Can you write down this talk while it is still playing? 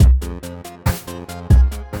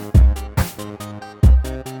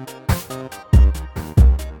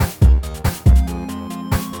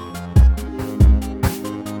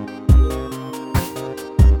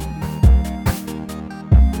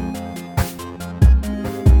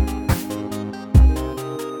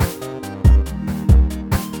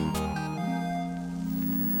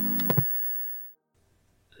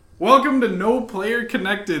Welcome to No Player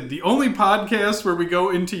Connected, the only podcast where we go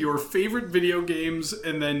into your favorite video games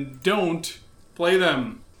and then don't play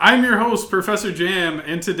them. I'm your host, Professor Jam,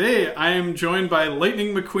 and today I am joined by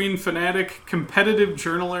Lightning McQueen fanatic, competitive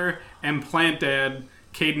journaler, and plant dad,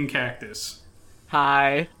 KadenCactus.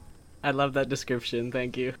 Hi. I love that description,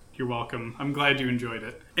 thank you. You're welcome. I'm glad you enjoyed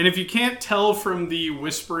it. And if you can't tell from the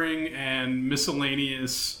whispering and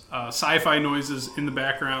miscellaneous sci-fi noises in the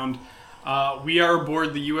background, we are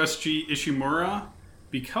aboard the USG Ishimura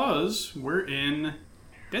because we're in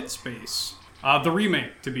Dead Space. The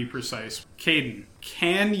remake, to be precise. Kaden,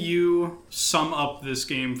 can you sum up this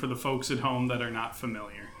game for the folks at home that are not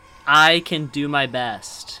familiar? I can do my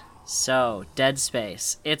best. So, Dead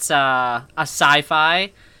Space. It's a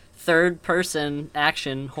sci-fi, third-person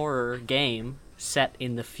action horror game set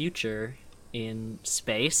in the future in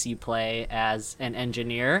space. You play as an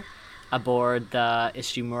engineer aboard the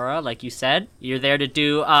Ishimura, like you said. You're there to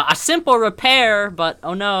do a simple repair, but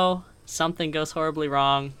oh no, something goes horribly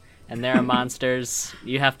wrong, and there are monsters.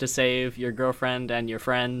 You have to save your girlfriend and your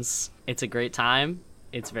friends. It's a great time.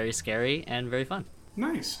 It's very scary and very fun.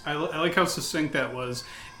 Nice. I like how succinct that was.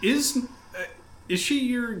 Is she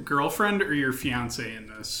your girlfriend or your fiance in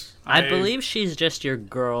this? I believe she's just your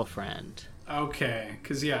girlfriend. Okay,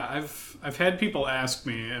 because yeah, I've had people ask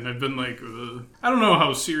me, and I've been like, I don't know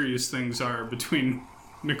how serious things are between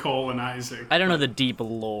Nicole and Isaac. I don't know the deep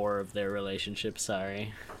lore of their relationship,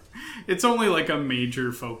 sorry. It's only like a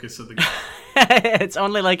major focus of the game. It's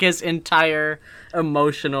only like his entire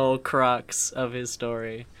emotional crux of his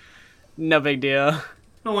story. No big deal. It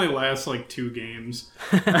only lasts like 2 games.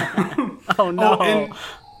 Oh no. Oh,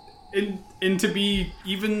 and to be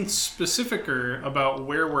even specificer about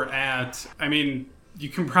where we're at, I mean, you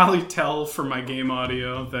can probably tell from my game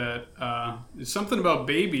audio that it's something about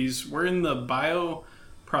babies. We're in the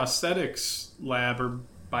bioprosthetics lab, or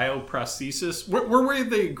bioprosthesis. We're where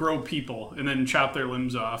they grow people and then chop their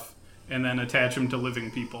limbs off and then attach them to living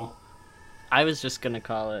people. I was just going to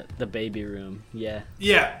call it the baby room, yeah.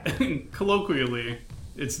 Yeah, colloquially,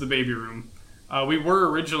 it's the baby room. We were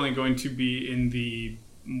originally going to be in the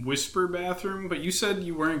whisper bathroom, but you said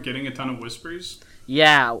you weren't getting a ton of whispers?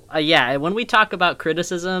 Yeah. When we talk about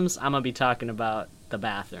criticisms, I'm going to be talking about the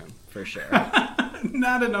bathroom, for sure.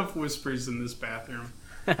 Not enough whispers in this bathroom.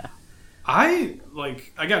 I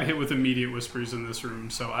got hit with immediate whispers in this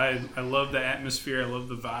room, so I love the atmosphere, I love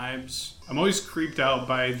the vibes. I'm always creeped out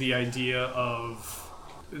by the idea of,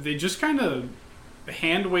 they just kind of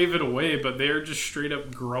hand wave it away, but they're just straight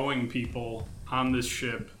up growing people on this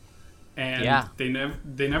ship. And yeah. they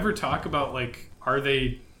never talk about, like, are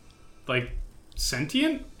they, like,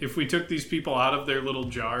 sentient? If we took these people out of their little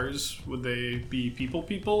jars, would they be people,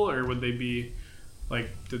 or would they be, like,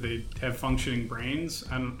 do they have functioning brains?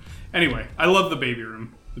 Anyway, I love the baby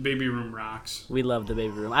room. The baby room rocks. We love the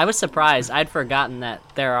baby room. I was surprised. I'd forgotten that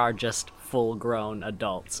there are just full-grown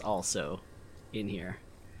adults also in here,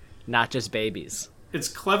 not just babies. It's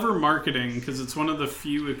clever marketing because it's one of the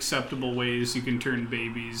few acceptable ways you can turn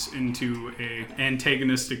babies into a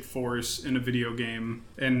antagonistic force in a video game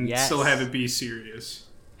and still have it be serious.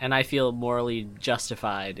 And I feel morally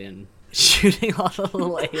justified in shooting all the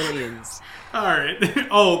little aliens. All right.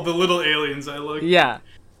 Oh, the little aliens I look. Yeah.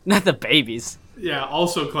 Not the babies. Yeah,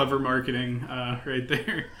 also clever marketing right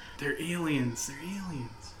there. They're aliens.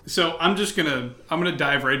 So I'm gonna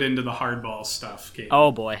dive right into the hardball stuff, Kate.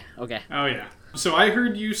 Oh boy. Okay. Oh yeah. So I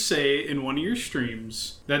heard you say in one of your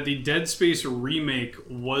streams that the Dead Space remake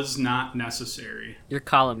was not necessary. You're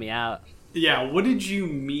calling me out. Yeah, what did you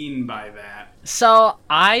mean by that? So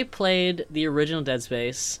I played the original Dead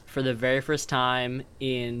Space for the very first time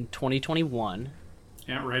in 2021.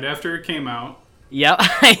 Yeah, right after it came out. Yep.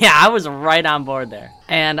 Yeah, I was right on board there.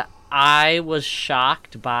 And I was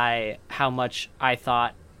shocked by how much I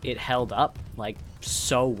thought it held up, like,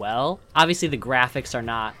 so well. Obviously, the graphics are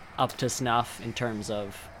not up to snuff in terms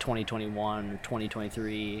of 2021 or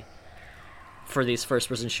 2023 for these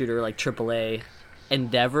first-person shooter, like, AAA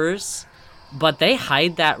endeavors. But they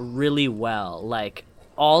hide that really well. Like,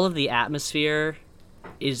 all of the atmosphere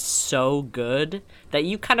is so good that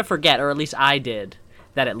you kind of forget, or at least I did,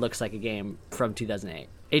 that it looks like a game from 2008.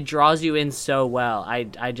 It draws you in so well.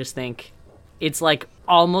 I just think it's like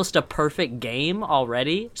almost a perfect game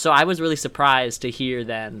already. So I was really surprised to hear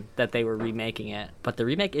then that they were remaking it. But the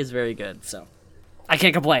remake is very good, so I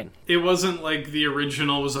can't complain. It wasn't like the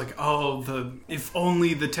original was like, if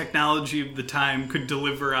only the technology of the time could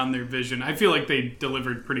deliver on their vision. I feel like they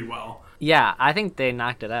delivered pretty well. Yeah, I think they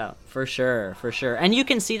knocked it out. For sure. And you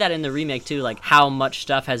can see that in the remake, too, like how much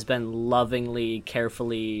stuff has been lovingly,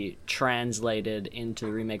 carefully translated into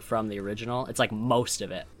the remake from the original. It's like most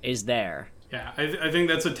of it is there. Yeah, I think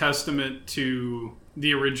that's a testament to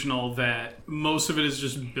the original, that most of it is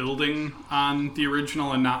just building on the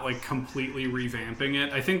original and not like completely revamping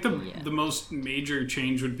it. I think the most major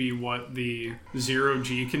change would be what the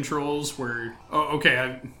 0G controls were. Oh,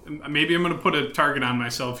 okay, maybe I'm going to put a target on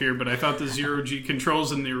myself here, but I thought the 0G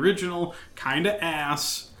controls in the original kind of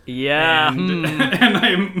ass. Yeah. And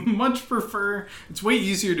I much prefer... It's way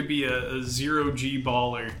easier to be a 0G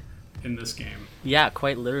baller in this game. Yeah,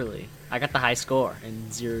 quite literally. I got the high score in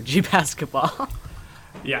 0G basketball.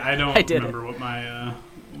 Yeah, I don't remember what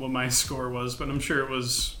my score was, but I'm sure it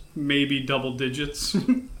was maybe double digits.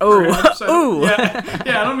 Oh,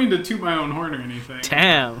 yeah, I don't mean to toot my own horn or anything.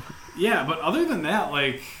 Damn. Yeah, but other than that,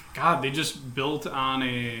 like, God, they just built on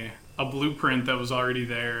a blueprint that was already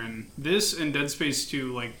there, and this and Dead Space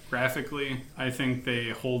 2, like, graphically, I think they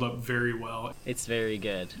hold up very well. It's very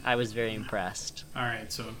good. I was very impressed. All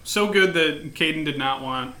right, so good that Kaden did not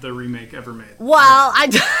want the remake ever made. Well,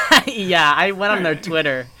 I went on their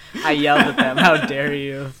Twitter. I yelled at them, how dare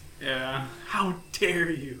you? Yeah, how dare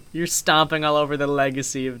you? You're stomping all over the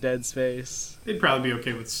legacy of Dead Space. They'd probably be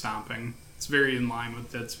okay with stomping. It's very in line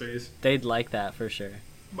with Dead Space. They'd like that for sure.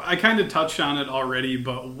 I kind of touched on it already,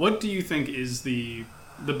 but what do you think is the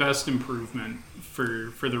best improvement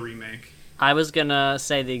for the remake? I was gonna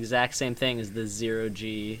say the exact same thing as the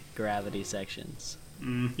 0G gravity sections.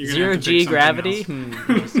 0G gravity?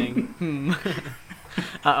 Interesting.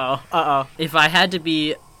 Uh-oh. If I had to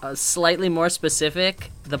be slightly more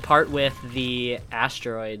specific, the part with the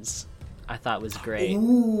asteroids I thought was great.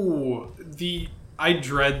 Ooh, I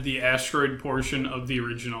dread the asteroid portion of the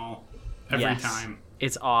original every time.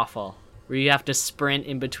 It's awful. Where you have to sprint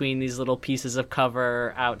in between these little pieces of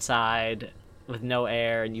cover outside with no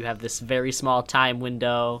air, and you have this very small time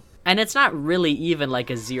window. And it's not really even like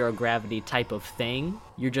a zero gravity type of thing.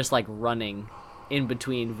 You're just like running in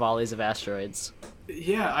between volleys of asteroids.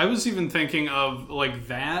 Yeah, I was even thinking of like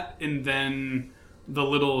that, and then the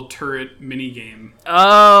little turret mini game.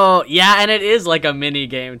 Oh, yeah, and it is like a mini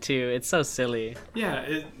game too. It's so silly.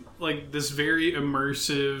 Yeah, like this very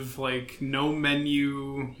immersive, like no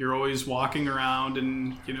menu. You're always walking around,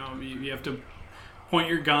 and you know you have to point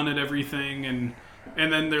your gun at everything, and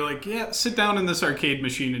then they're like, yeah, sit down in this arcade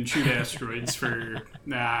machine and shoot asteroids for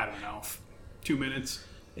I don't know, 2 minutes.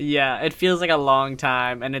 Yeah, it feels like a long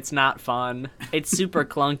time, and it's not fun. It's super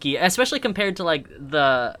clunky, especially compared to like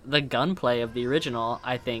the gunplay of the original.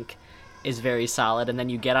 I think is very solid, and then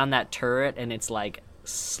you get on that turret, and it's like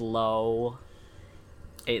slow.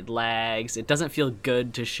 It lags. It doesn't feel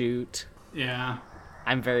good to shoot. Yeah.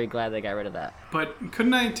 I'm very glad they got rid of that. But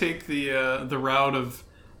couldn't I take the route of,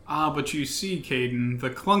 but you see, Kaden,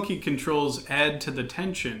 the clunky controls add to the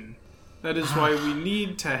tension. That is why we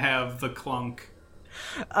need to have the clunk.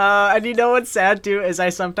 And you know what's sad too is I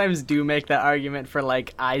sometimes do make that argument for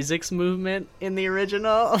like Isaac's movement in the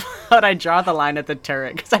original, but I draw the line at the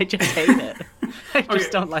turret because I just hate it. I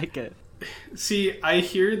just don't like it. See, I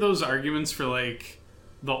hear those arguments for like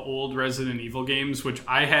the old Resident Evil games, which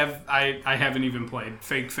I haven't even played.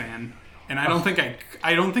 Fake fan, and I don't think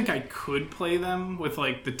I could play them with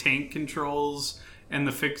like the tank controls and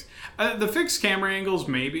the fixed camera angles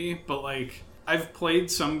maybe, but like I've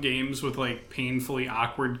played some games with like painfully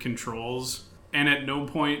awkward controls, and at no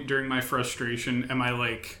point during my frustration am I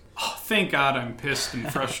like, oh, thank God I'm pissed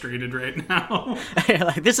and frustrated right now.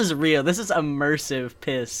 Like, this is real. This is immersive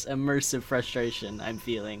frustration I'm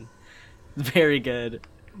feeling. Very good.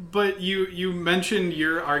 But you mentioned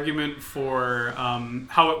your argument for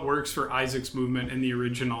how it works for Isaac's movement in the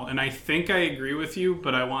original, and I think I agree with you,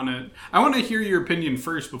 but I want to hear your opinion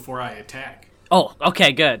first before I attack. Oh,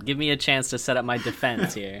 okay, good. Give me a chance to set up my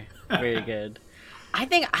defense here. Very good. I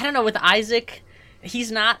don't know, with Isaac, he's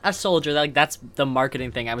not a soldier. Like, that's the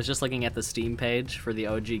marketing thing. I was just looking at the Steam page for the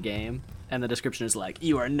OG game, and the description is like,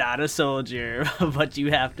 you are not a soldier, but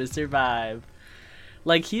you have to survive.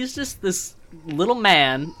 Like, he's just this little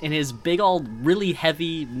man in his big old really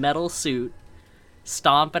heavy metal suit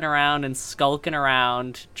stomping around and skulking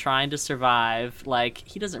around trying to survive. Like,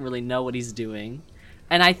 he doesn't really know what he's doing,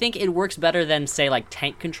 and I think it works better than, say, like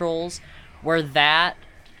tank controls, where that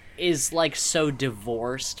is like so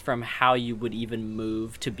divorced from how you would even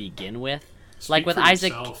move to begin with. Like with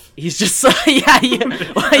Isaac, he's just yeah, you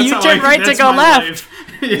turn right to go left.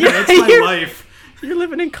 Yeah, that's my life. You're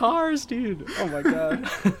living in cars, dude. Oh my god.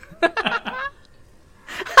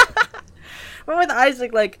 But with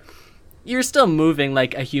Isaac, like, You're still moving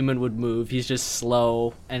like a human would move. He's just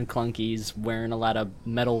slow and clunky. He's wearing a lot of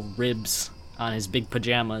metal ribs on his big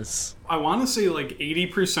pajamas. I want to say like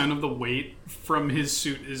 80% of the weight from his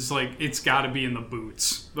suit is like, it's got to be in the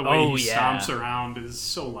boots. The way he stomps around is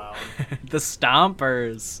so loud. The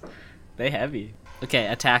stompers. They heavy. Okay,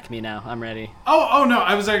 attack me now. I'm ready. Oh no,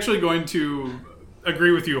 I was actually going to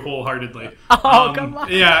agree with you wholeheartedly. Come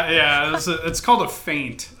on. Yeah, it's called a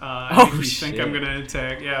feint. You think I'm going to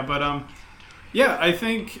attack. Yeah, but yeah, I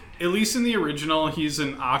think, at least in the original, he's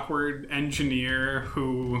an awkward engineer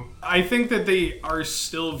who... I think that they are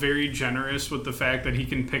still very generous with the fact that he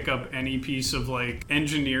can pick up any piece of, like,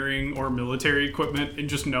 engineering or military equipment and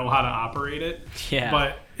just know how to operate it. Yeah.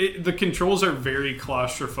 But the controls are very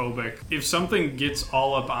claustrophobic. If something gets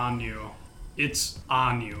all up on you, it's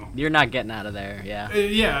on you. You're not getting out of there, yeah.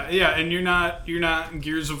 Yeah, and you're not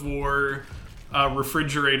Gears of War...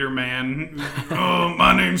 refrigerator man. Oh,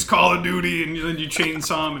 my name's Call of Duty, and then you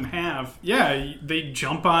chainsaw him in half. Yeah, they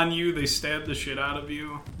jump on you, they stab the shit out of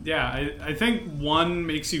you. Yeah, I think 1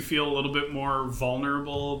 makes you feel a little bit more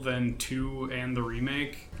vulnerable than 2 and the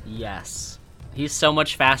remake. Yes. He's so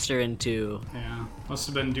much faster in 2. Yeah, must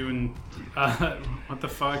have been doing... what the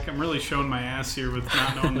fuck? I'm really showing my ass here with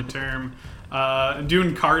not knowing the term.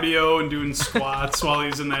 Doing cardio and doing squats while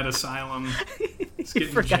he's in that asylum. He's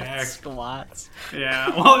getting jacked. Squats. Yeah,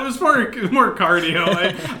 well, it was more cardio.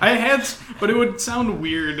 I had, but it would sound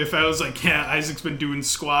weird if I was like, yeah, Isaac's been doing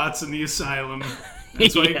squats in the asylum.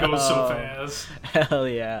 That's why he goes so fast. Hell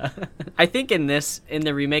yeah. I think in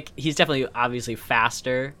the remake, he's definitely obviously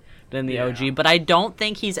faster than the OG, but I don't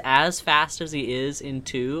think he's as fast as he is in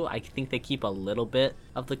 2. I think they keep a little bit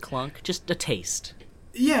of the clunk, just a taste.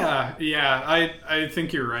 Yeah, I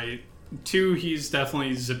think you're right. 2, he's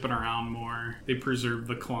definitely zipping around more. They preserve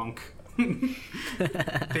the clunk.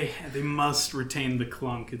 They must retain the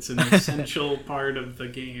clunk. It's an essential part of the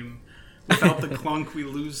game. Without the clunk, we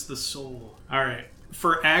lose the soul. All right.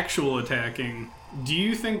 For actual attacking, do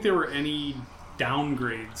you think there were any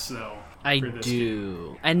downgrades, though? I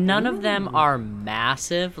do. And none of them are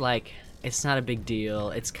massive. Like, it's not a big deal.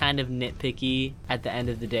 It's kind of nitpicky at the end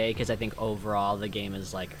of the day, because I think overall the game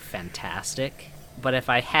is, like, fantastic. But if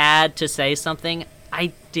I had to say something,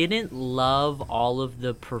 I didn't love all of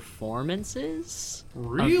the performances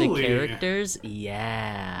of the characters.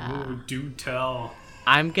 Yeah. Ooh, do tell.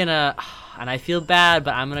 I'm gonna, and I feel bad,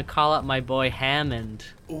 but I'm gonna call out my boy Hammond.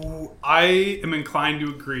 Ooh, I am inclined to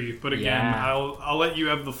agree, but again, I'll let you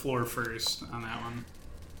have the floor first on that one.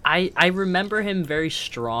 I remember him very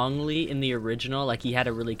strongly in the original. Like, he had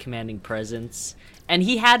a really commanding presence. And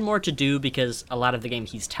he had more to do because a lot of the game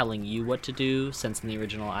he's telling you what to do, since in the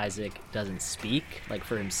original Isaac doesn't speak, like,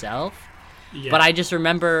 for himself. Yeah. But I just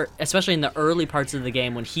remember, especially in the early parts of the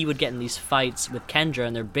game, when he would get in these fights with Kendra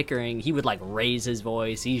and they're bickering, he would, like, raise his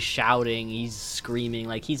voice. He's shouting, he's screaming,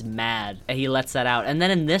 like, he's mad. And he lets that out. And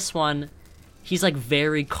then in this one, he's, like,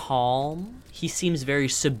 very calm. He seems very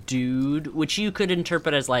subdued, which you could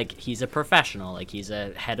interpret as, like, he's a professional. Like, he's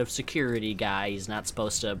a head of security guy. He's not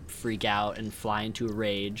supposed to freak out and fly into a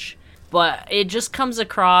rage. But it just comes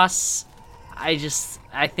across, I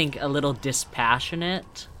think, a little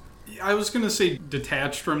dispassionate. I was going to say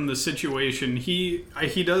detached from the situation. He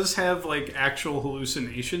does have, like, actual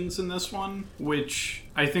hallucinations in this one, which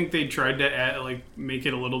I think they tried to add, like, make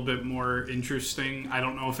it a little bit more interesting. I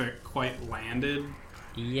don't know if it quite landed.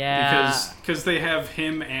 Yeah. Because they have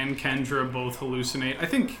him and Kendra both hallucinate. I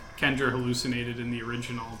think Kendra hallucinated in the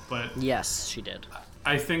original, but... Yes, she did.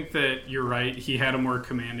 I think that you're right. He had a more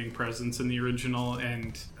commanding presence in the original,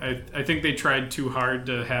 and I think they tried too hard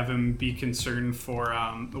to have him be concerned for...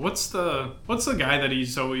 what's the guy that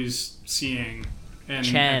he's always seeing? And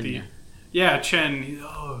Chen. Chen.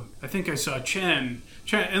 Oh, I think I saw Chen.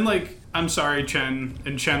 And, like... I'm sorry, Chen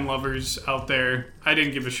and Chen lovers out there. I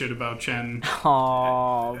didn't give a shit about Chen.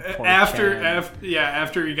 Oh, poor after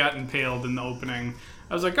Chen. He got impaled in the opening,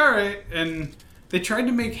 I was like, all right. And they tried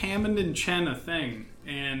to make Hammond and Chen a thing,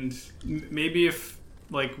 and maybe if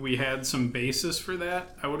like we had some basis for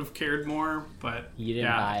that, I would have cared more. But you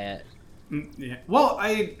didn't buy it. Yeah. Well,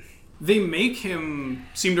 they make him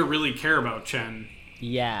seem to really care about Chen.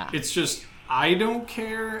 Yeah. It's just I don't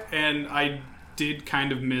care, and I did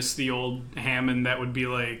kind of miss the old Hammond that would be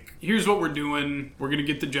like, here's what we're doing, we're gonna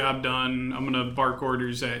get the job done, I'm gonna bark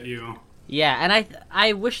orders at you. Yeah, and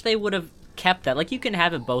I wish they would have kept that. Like, you can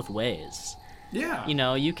have it both ways. Yeah. You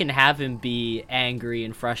know, you can have him be angry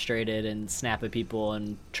and frustrated and snap at people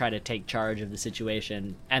and try to take charge of the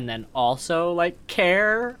situation, and then also, like,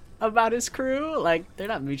 care about his crew. Like, they're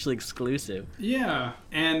not mutually exclusive. Yeah,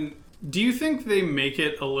 and Do you think they make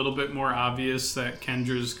it a little bit more obvious that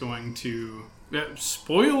Kendra's going to...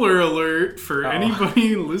 spoiler alert for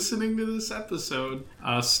anybody listening to this episode.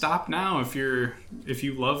 Stop now if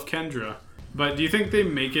you love Kendra. But do you think they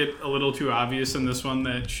make it a little too obvious in this one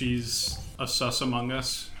that she's a sus among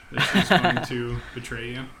us? That she's going to betray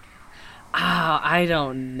you? I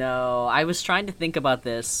don't know. I was trying to think about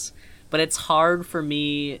this, but it's hard for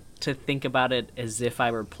me to think about it as if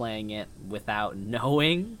I were playing it without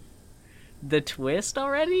knowing the twist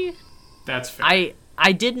already. That's fair.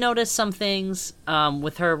 I did notice some things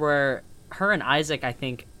with her where her and Isaac, I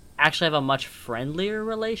think, actually have a much friendlier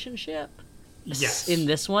relationship. Yes. In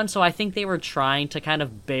this one. So I think they were trying to kind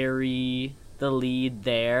of bury the lead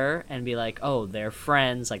there and be like, oh, they're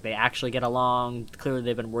friends. Like, they actually get along. Clearly,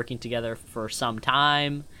 they've been working together for some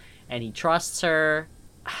time. And he trusts her.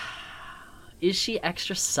 Is she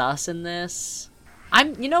extra sus in this?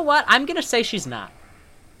 You know what? I'm going to say she's not.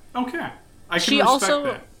 Okay. I can respect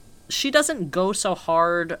that. She doesn't go so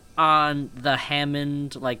hard on the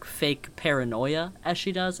Hammond, like, fake paranoia as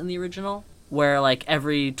she does in the original. Where, like,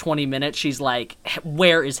 every 20 minutes she's like,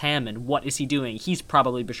 where is Hammond? What is he doing? He's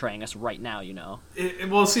probably betraying us right now, you know?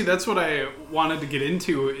 Well, see, that's what I wanted to get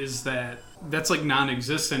into, is that's, like,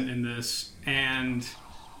 non-existent in this. And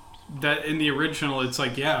that in the original, it's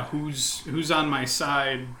like, yeah, who's on my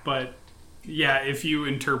side? But, yeah, if you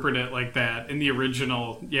interpret it like that, in the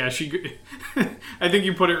original, yeah, I think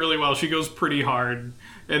you put it really well. She goes pretty hard.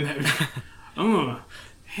 And then,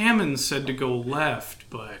 Hammond said to go left,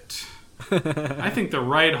 but... I think the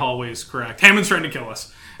right hallway is correct. Hammond's trying to kill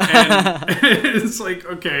us. And it's like,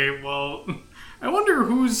 okay, well, I wonder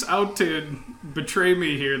who's out to betray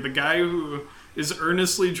me here. The guy who is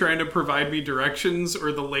earnestly trying to provide me directions,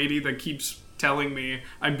 or the lady that keeps telling me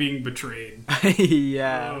I'm being betrayed?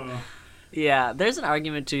 Yeah. Yeah, there's an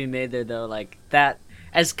argument to be made there, though, like, that,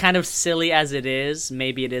 as kind of silly as it is,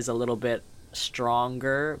 maybe it is a little bit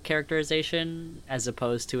stronger characterization, as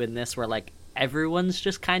opposed to in this where, like, everyone's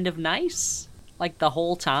just kind of nice, like, the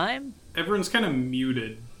whole time. Everyone's kind of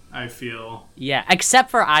muted, I feel. Yeah,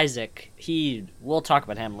 except for Isaac. We'll talk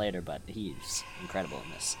about him later, but he's incredible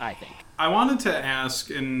in this, I think. I wanted to ask,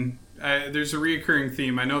 and there's a reoccurring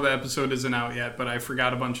theme. I know the episode isn't out yet, but I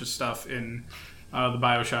forgot a bunch of stuff in the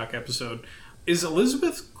Bioshock episode. Is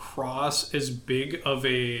Elizabeth Cross as big of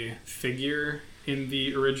a figure in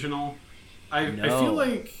the original?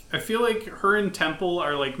 No. I feel like her and Temple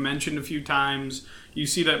are, like, mentioned a few times. You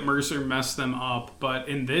see that Mercer messed them up, but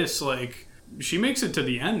in this, like, she makes it to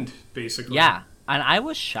the end, basically. Yeah, and I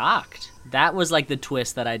was shocked. That was, like, the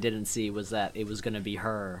twist that I didn't see, was that it was going to be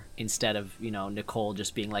her instead of, you know, Nicole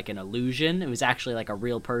just being, like, an illusion. It was actually, like, a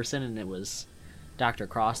real person, and it was Dr.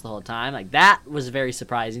 Cross the whole time. Like, that was very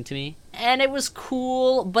surprising to me. And it was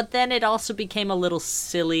cool, but then it also became a little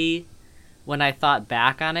silly when I thought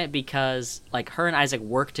back on it, because, like, her and Isaac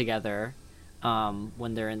work together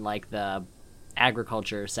when they're in, like, the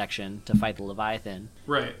agriculture section to fight the Leviathan.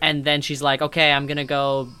 Right. And then she's like, okay, I'm gonna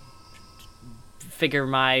go figure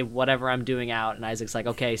my whatever I'm doing out. And Isaac's like,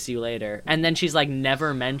 okay, see you later. And then she's, like,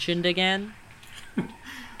 never mentioned again.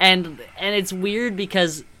 and it's weird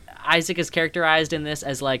because Isaac is characterized in this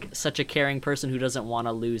as, like, such a caring person who doesn't want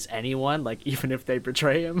to lose anyone. Like, even if they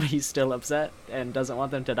betray him, he's still upset and doesn't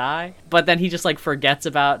want them to die. But then he just, like, forgets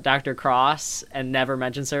about Dr. Cross and never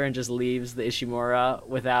mentions her and just leaves the Ishimura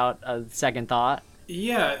without a second thought.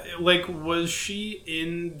 Yeah, like, was she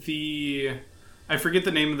in the... I forget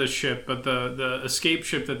the name of the ship, but the escape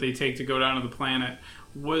ship that they take to go down to the planet.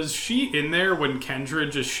 Was she in there when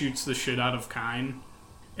Kendra just shoots the shit out of Kyne?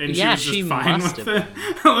 And yeah, she was just fine with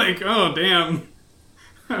it. Like, oh, damn.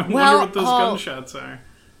 I wonder what those gunshots are.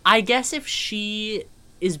 I guess if she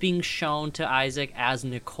is being shown to Isaac as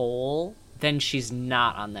Nicole, then she's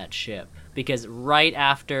not on that ship. Because right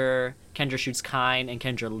after Kendra shoots Kyne and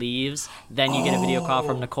Kendra leaves, then you get a video call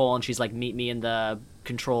from Nicole, and she's like, meet me in the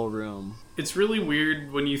control room. It's really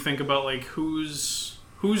weird when you think about, like, who's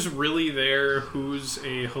really there, who's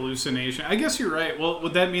a hallucination. I guess you're right. Well,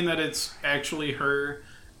 would that mean that it's actually her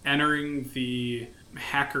entering the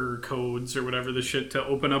hacker codes or whatever the shit to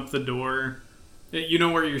open up the door? You know,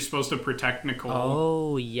 where you're supposed to protect Nicole?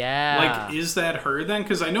 Oh, yeah. Like, is that her then?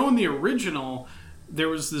 Because I know in the original there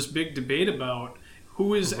was this big debate about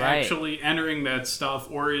who is actually entering that stuff,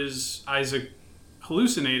 or is Isaac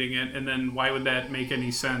hallucinating it, and then why would that make any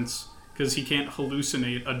sense? Because he can't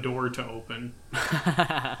hallucinate a door to open.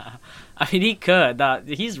 I mean, he could.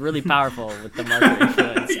 He's really powerful with the marker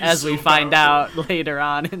influence, as we find out later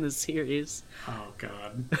on in the series. Oh,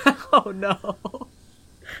 God. Oh, no.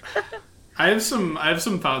 I have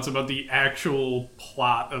some thoughts about the actual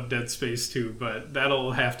plot of Dead Space 2, but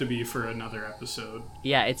that'll have to be for another episode.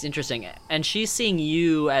 Yeah, it's interesting. And she's seeing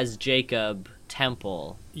you as Jacob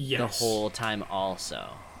Temple the whole time also.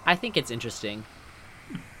 I think it's interesting.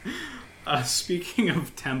 Speaking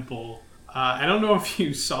of Temple, I don't know if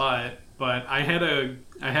you saw it, but I had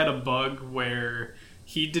a bug where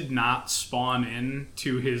he did not spawn in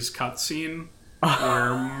to his cutscene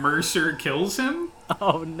where Mercer kills him.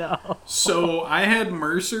 Oh no. So I had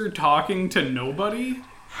Mercer talking to nobody,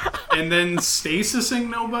 and then stasising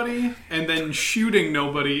nobody, and then shooting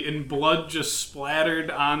nobody, and blood just splattered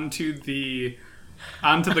onto the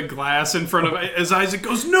glass in front of, as Isaac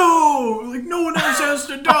goes, "No! Like, no one else has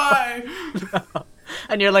to die!" No.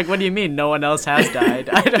 And you're like, what do you mean no one else has died?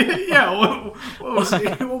 Yeah, what was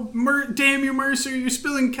it? Well, damn you, Mercer, you're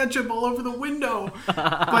spilling ketchup all over the window.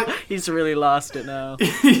 But he's really lost it now.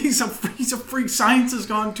 he's a freak. Science has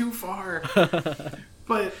gone too far.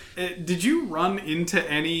 But did you run into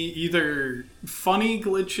any either funny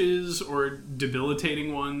glitches or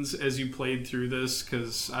debilitating ones as you played through this?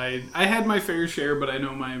 Because I had my fair share, but I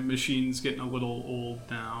know my machine's getting a little old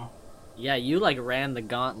now. Yeah, you like ran the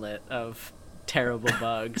gauntlet of terrible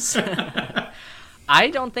bugs. I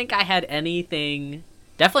don't think I had anything,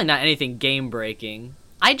 definitely not anything game breaking.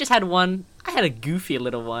 I just had one. I had a goofy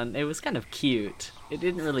little one. It was kind of cute. It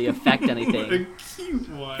didn't really affect anything. A cute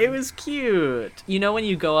one. It was cute. You know when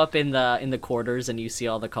you go up in the quarters and you see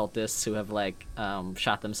all the cultists who have like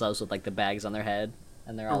shot themselves with like the bags on their head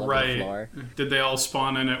and they're all over the floor. Did they all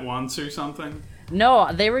spawn in at once or something?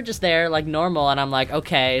 No, they were just there like normal, and I'm like,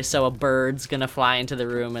 okay, so a bird's gonna fly into the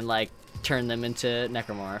room and like turn them into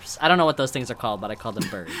necromorphs. I don't know what those things are called, but I call them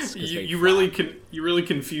birds. You really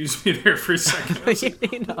confused me there for a second. I was like,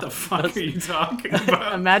 what the fuck are you talking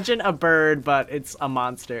about? Imagine a bird, but it's a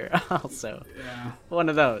monster also. Yeah. One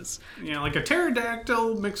of those. Yeah, like a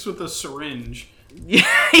pterodactyl mixed with a syringe.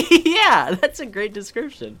 Yeah, that's a great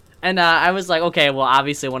description. And I was like, okay, well,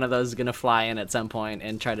 obviously one of those is going to fly in at some point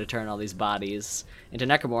and try to turn all these bodies into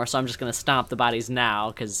necromorphs, so I'm just going to stomp the bodies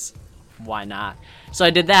now, because why not? So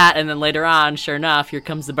I did that, and then later on, sure enough, here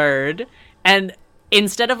comes the bird, and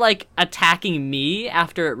instead of like attacking me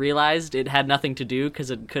after it realized it had nothing to do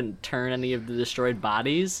because it couldn't turn any of the destroyed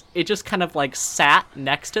bodies, it just kind of like sat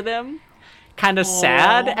next to them, kind of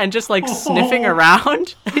sad, and just like sniffing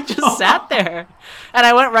around. It just sat there, and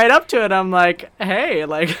I went right up to it. I'm like, hey,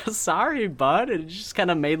 like, sorry, bud. And it just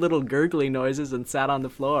kind of made little gurgly noises and sat on the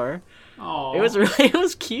floor. Oh, it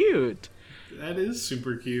was cute. That is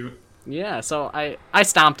super cute. Yeah, so I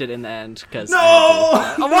stomped it in the end because no!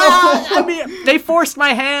 I mean, they forced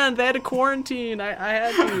my hand. They had to quarantine. I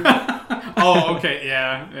had to. Oh, okay,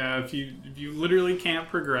 yeah. If you literally can't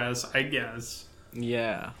progress, I guess.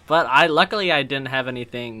 Yeah, but luckily I didn't have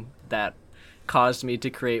anything that caused me to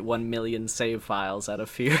create 1 million save files out of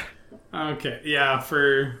fear. Okay, yeah.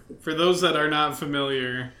 For those that are not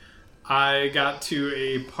familiar, I got to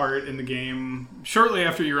a part in the game shortly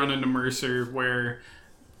after you run into Mercer where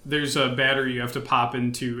there's a battery you have to pop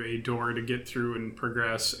into a door to get through and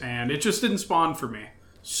progress, and it just didn't spawn for me.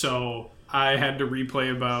 So I had to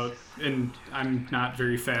replay about, and I'm not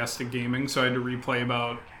very fast at gaming, so I had to replay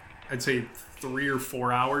about, I'd say, 3 or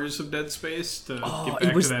 4 hours of Dead Space to get back to that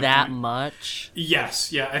it was that point. Much?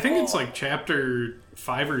 Yes, yeah. I think it's like chapter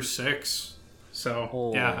 5 or 6.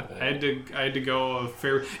 So yeah, I had to go a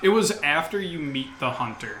fair. It was after you meet the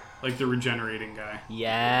hunter, like the regenerating guy.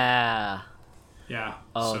 Yeah. Yeah.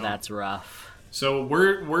 Oh, so that's rough. So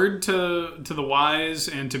word to the wise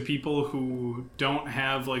and to people who don't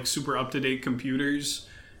have like super up-to-date computers,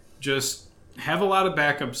 just have a lot of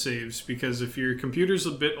backup saves, because if your computer's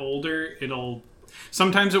a bit older,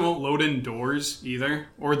 sometimes it won't load in doors either,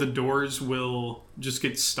 or the doors will just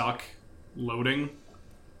get stuck loading.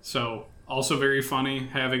 So also very funny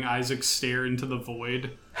having Isaac stare into the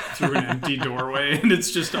void through an empty doorway, and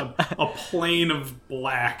it's just a plane of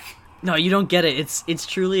black. No, you don't get it. It's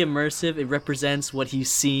truly immersive. It represents what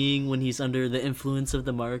he's seeing when he's under the influence of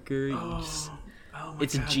the marker.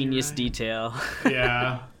 It's a genius detail.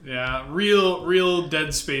 Yeah. Real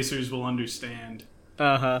Dead Spacers will understand.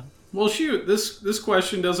 Uh-huh. Well, shoot, this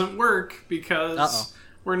question doesn't work because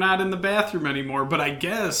we're not in the bathroom anymore, but I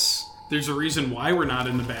guess there's a reason why we're not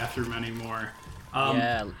in the bathroom anymore.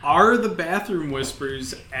 Are the bathroom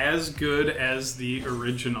whispers as good as the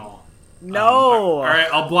original? No. All right,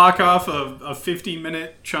 I'll block off a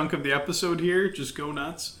 50-minute chunk of the episode here. Just go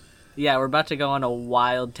nuts. Yeah, we're about to go on a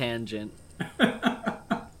wild tangent.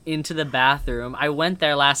 Into the bathroom. I went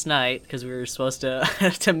there last night because we were supposed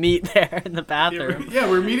to meet there in the bathroom. Yeah,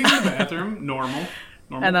 we're meeting in the bathroom. Normal.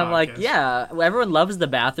 Normal And I'm podcast. like, yeah, everyone loves the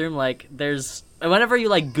bathroom. Like, whenever you,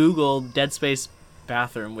 like, Google Dead Space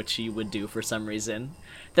bathroom, which you would do for some reason,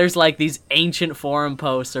 there's, like, these ancient forum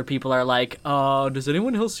posts where people are like, oh, does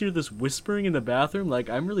anyone else hear this whispering in the bathroom? Like,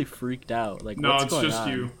 I'm really freaked out. Like, No, what's it's going just on?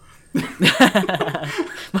 you.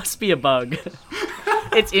 Must be a bug.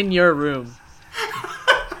 It's in your room.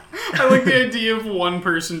 I like the idea of one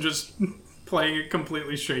person just playing it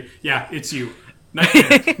completely straight. Yeah, it's you.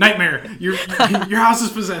 Nightmare. Nightmare. Your house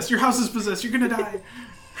is possessed. Your house is possessed. You're gonna die.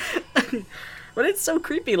 But it's so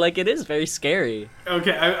creepy. Like, it is very scary.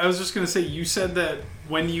 Okay, I was just gonna say, you said that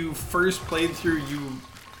when you first played through,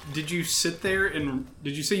 did you sit there and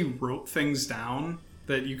did you say you wrote things down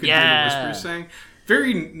that you could hear the whispers saying?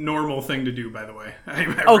 Very normal thing to do, by the way. I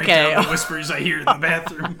write down the whispers I hear in the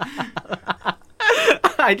bathroom.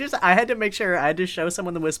 I had to make sure. I had to show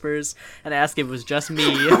someone the whispers and ask if it was just me,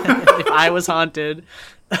 if I was haunted.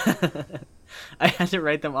 I had to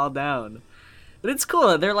write them all down. But it's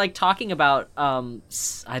cool. They're like talking about,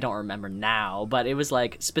 I don't remember now, but it was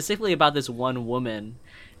like specifically about this one woman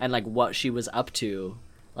and like what she was up to,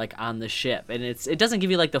 like on the ship. And it doesn't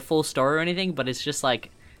give you like the full story or anything, but it's just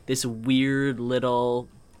like this weird little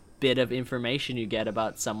bit of information you get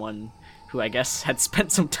about someone who I guess had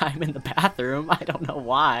spent some time in the bathroom. I don't know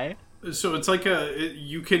why. So it's like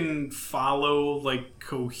you can follow like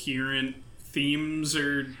coherent themes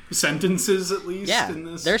or sentences at least in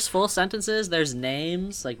this? There's full sentences, there's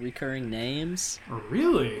names, like recurring names. Oh,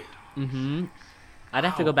 really? Mm-hmm. I'd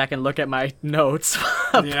have to go back and look at my notes.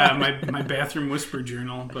 Yeah, my bathroom whisper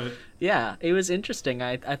journal, but... Yeah, it was interesting.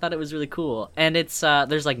 I thought it was really cool. And it's,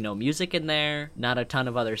 there's like no music in there, not a ton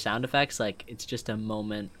of other sound effects. Like, it's just a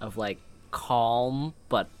moment of like calm,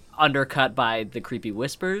 but undercut by the creepy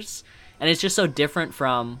whispers. And it's just so different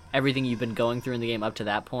from everything you've been going through in the game up to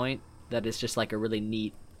that point that it's just like a really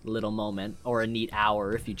neat little moment, or a neat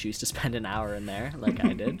hour if you choose to spend an hour in there, like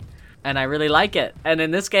I did. And I really like it. And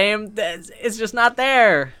in this game, it's just not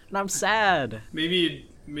there. And I'm sad. Maybe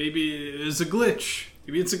it's a glitch.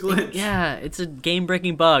 Maybe it's a glitch. Yeah, it's a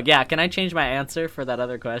game-breaking bug. Yeah, can I change my answer for that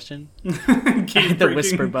other question? The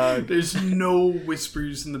whisper bug. There's no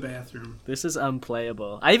whispers in the bathroom. This is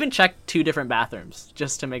unplayable. I even checked 2 different bathrooms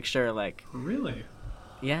just to make sure, like... Really?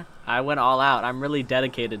 Yeah, I went all out. I'm really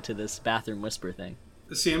dedicated to this bathroom whisper thing.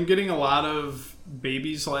 See, I'm getting a lot of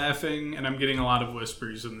babies laughing, and I'm getting a lot of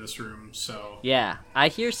whispers in this room, so... Yeah, I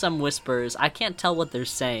hear some whispers. I can't tell what they're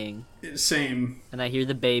saying. Same. And I hear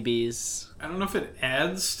the babies. I don't know if it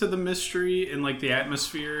adds to the mystery and, like, the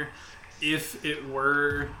atmosphere if it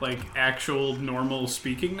were, like, actual normal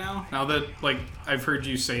speaking now. Now that, like, I've heard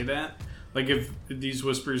you say that. Like, if these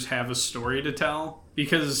whispers have a story to tell.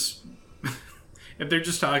 Because... if they're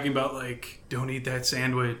just talking about, like, don't eat that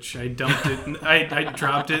sandwich, I dumped it, I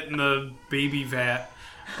dropped it in the baby vat,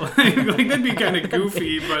 like that'd be kind of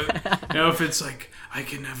goofy, but, you know, if it's like, I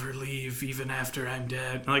can never leave even after I'm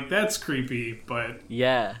dead, like, that's creepy, but...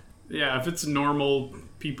 Yeah. Yeah, if it's normal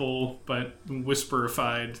people, but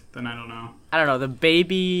whisperified, then I don't know. I don't know, the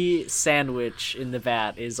baby sandwich in the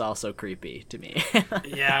vat is also creepy to me.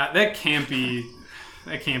 Yeah, that can't be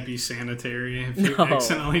sanitary if you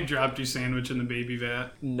accidentally dropped your sandwich in the baby vat.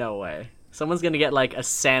 No way. Someone's gonna get, like, a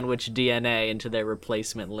sandwich DNA into their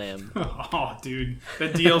replacement limb. Oh, dude.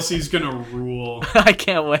 That DLC's gonna rule. I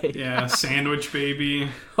can't wait. Yeah, Sandwich Baby.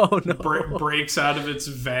 Oh, no. Breaks out of its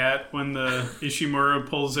vat when the Ishimura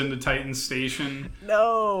pulls into Titan Station.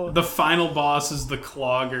 No. The final boss is the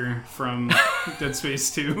Clogger from Dead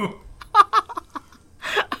Space 2.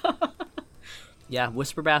 Yeah,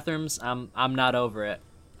 whisper bathrooms, I'm not over it.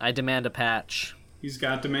 I demand a patch. He's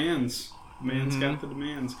got demands. Man's got the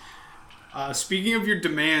demands. Speaking of your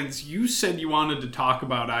demands, you said you wanted to talk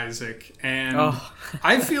about Isaac, and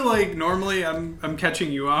I feel like normally I'm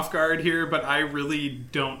catching you off guard here, but I really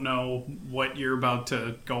don't know what you're about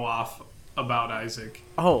to go off about Isaac.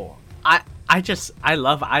 Oh, I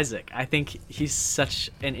love Isaac. I think he's such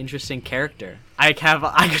an interesting character. I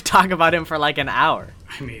could talk about him for like an hour.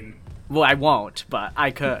 I mean... Well, I won't, but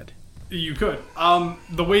I could. You could.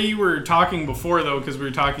 The way you were talking before, though, because we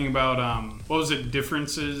were talking about, what was it,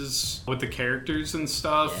 differences with the characters and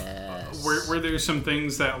stuff? Yes. Were there some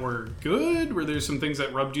things that were good? Were there some things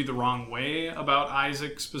that rubbed you the wrong way about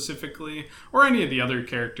Isaac specifically? Or any of the other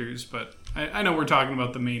characters, but I know we're talking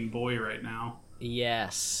about the main boy right now.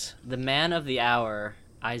 Yes. The man of the hour,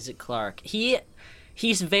 Isaac Clarke.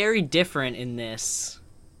 He's very different in this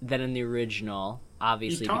than in the original.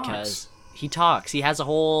 Obviously, because he talks. He has a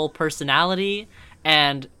whole personality,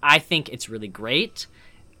 and I think it's really great.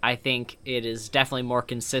 I think it is definitely more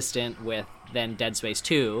consistent with than Dead Space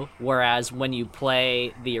 2, whereas when you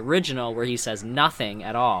play the original where he says nothing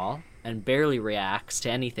at all and barely reacts to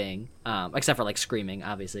anything, except for like screaming,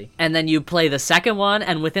 obviously. And then you play the second one,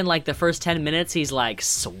 and within like the first 10 minutes, he's like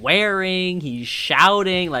swearing, he's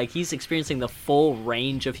shouting, like he's experiencing the full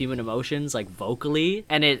range of human emotions, like vocally,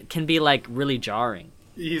 and it can be like really jarring.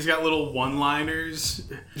 He's got little one-liners.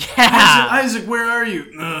 Yeah. Isaac, where are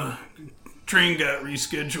you? Train got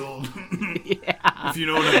rescheduled. Yeah. If you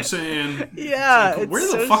know what I'm saying. Yeah. Like,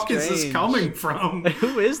 where the fuck is this coming from?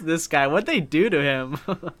 Who is this guy? What'd they do to him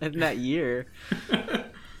in that year?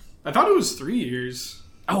 I thought it was 3 years.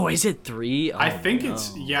 Oh, is it 3? Oh, I think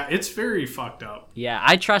it's very fucked up. Yeah,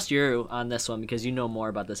 I trust you on this one because you know more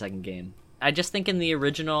about the second game. I just think in the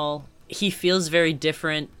original, he feels very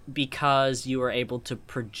different because you are able to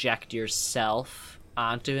project yourself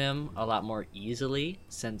onto him a lot more easily,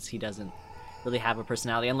 since he doesn't really have a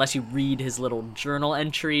personality unless you read his little journal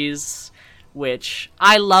entries, which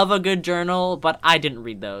I love a good journal, but I didn't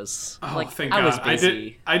read those. Oh, thank God. Was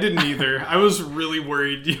busy. I didn't either. I was really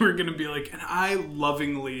worried you were going to be like, and I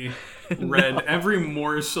lovingly read every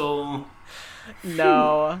morsel.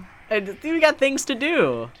 No. We got things to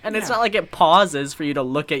do. And it's not like it pauses for you to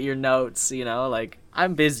look at your notes, you know? Like,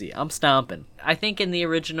 I'm busy. I'm stomping. I think in the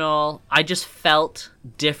original, I just felt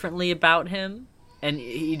differently about him. And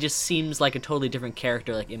he just seems like a totally different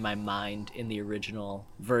character, like, in my mind in the original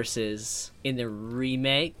versus in the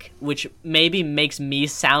remake, which maybe makes me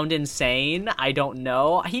sound insane. I don't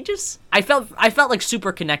know. I felt like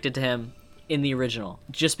super connected to him in the original,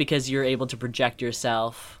 just because you're able to project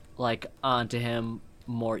yourself, like, onto him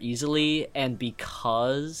more easily, and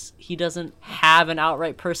because he doesn't have an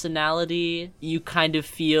outright personality, you kind of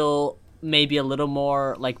feel maybe a little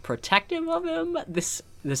more, like, protective of him. This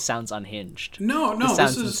sounds unhinged. No, this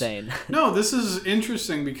sounds is insane. No, this is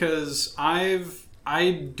interesting because I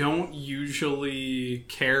don't usually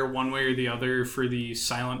care one way or the other for the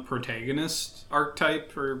silent protagonist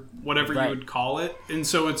archetype or whatever you would call it. And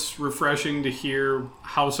so it's refreshing to hear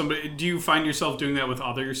how do you find yourself doing that with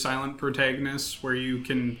other silent protagonists where you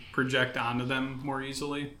can project onto them more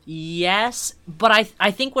easily? Yes, but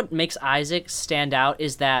I think what makes Isaac stand out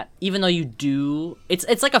is that even though you do,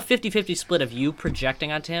 it's like a 50-50 split of you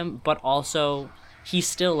projecting onto him, but also he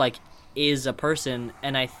still like is a person,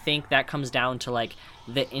 and I think that comes down to like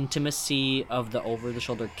the intimacy of the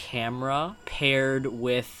over-the-shoulder camera paired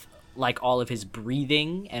with like all of his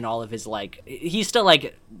breathing and all of his like, he still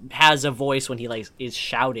like has a voice when he like is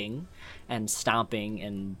shouting and stomping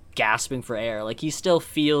and gasping for air. Like he still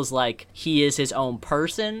feels like he is his own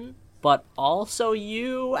person, but also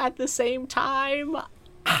you at the same time.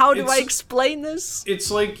 How do I explain this?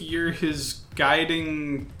 It's like you're his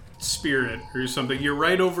guiding spirit or something. You're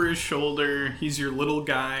right over his shoulder. He's your little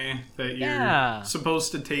guy that you're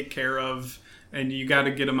supposed to take care of, and you got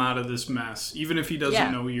to get him out of this mess, even if he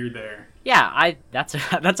doesn't know you're there. Yeah, that's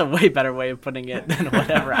a way better way of putting it than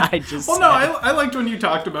whatever I just said. No, I liked when you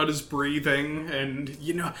talked about his breathing, and,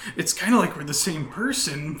 you know, it's kind of like we're the same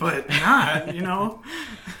person, but not, you know?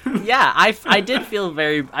 Yeah, I did feel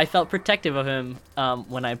I felt protective of him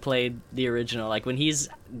when I played the original. Like, when he's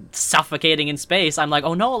suffocating in space, I'm like,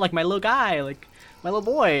 oh no, like, my little guy, like, my little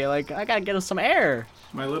boy, like, I gotta get him some air.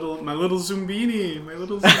 My little Zumbini, my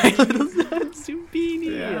little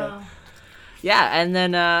Zumbini. Yeah. Yeah, and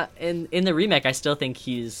then in the remake, I still think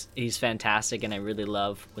he's fantastic, and I really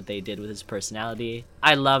love what they did with his personality.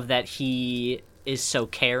 I love that he is so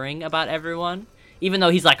caring about everyone, even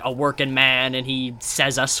though he's like a working man and he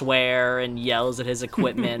says a swear and yells at his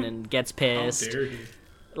equipment and gets pissed. How dare he?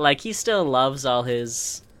 Like, he still loves all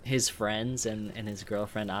his friends and his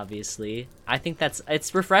girlfriend, obviously. I think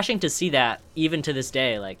it's refreshing to see that even to this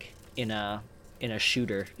day, like in a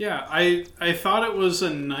shooter. Yeah, I thought it was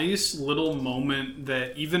a nice little moment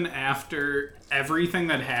that even after everything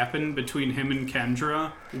that happened between him and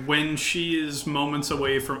Kendra, when she is moments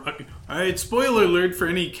away from... Alright, spoiler alert for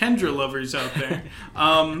any Kendra lovers out there.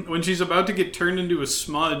 When she's about to get turned into a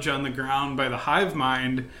smudge on the ground by the hive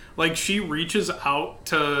mind, like, she reaches out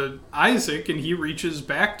to Isaac and he reaches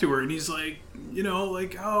back to her and he's like, you know,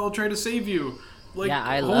 like, oh, I'll try to save you. Like, yeah,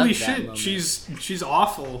 I holy love that shit, moment. she's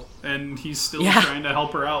awful, and he's still trying to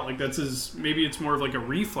help her out. Like, that's maybe it's more of like a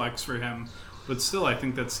reflex for him, but still, I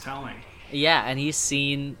think that's telling. Yeah, and he's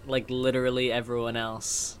seen, like, literally everyone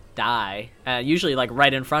else die, usually, like,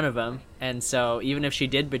 right in front of him, and so even if she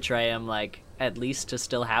did betray him, like, at least to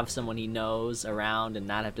still have someone he knows around and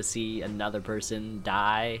not have to see another person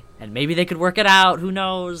die. And maybe they could work it out. Who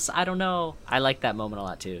knows? I don't know. I like that moment a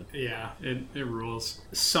lot too. Yeah, it rules.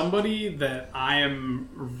 Somebody that I am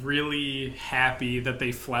really happy that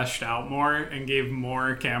they fleshed out more and gave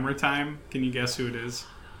more camera time. Can you guess who it is?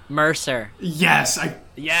 Mercer. Yes.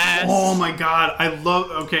 Yes. Oh my god. I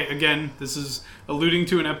love... Okay, again, this is alluding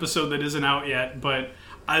to an episode that isn't out yet, but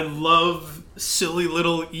I love silly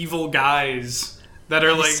little evil guys that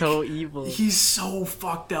are He's so evil. He's so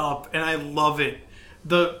fucked up, and I love it.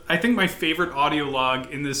 I think my favorite audio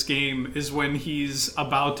log in this game is when he's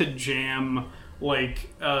about to jam like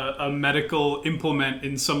a medical implement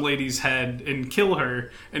in some lady's head and kill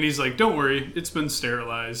her, and he's like, "Don't worry, it's been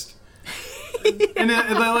sterilized." And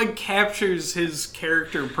that like captures his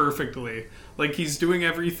character perfectly. Like, he's doing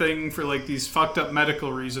everything for like these fucked up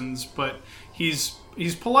medical reasons, but he's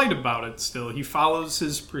polite about it still. He follows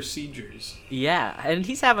his procedures. Yeah, and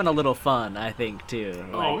he's having a little fun, I think, too.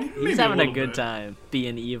 Like, he's having a good time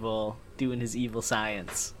being evil, doing his evil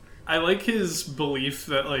science. I like his belief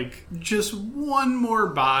that, like, just one more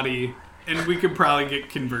body and we could probably get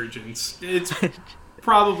convergence. It's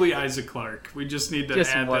probably Isaac Clarke. We just need to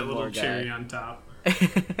add that little cherry on top.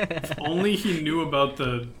 If only he knew about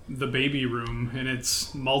the baby room and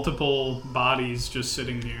its multiple bodies just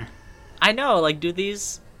sitting here. I know, like, do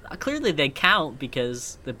these... Clearly they count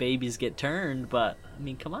because the babies get turned, but, I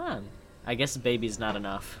mean, come on. I guess the baby's not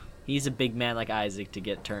enough. He's a big man like Isaac to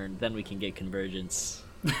get turned, then we can get convergence.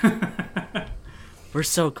 We're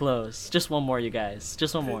so close. Just one more, you guys.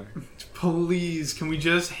 Just one more. Please, can we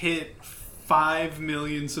just hit 5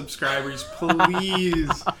 million subscribers,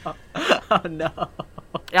 please? Oh, no.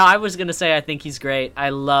 Yeah, I was gonna say I think he's great. I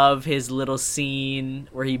love his little scene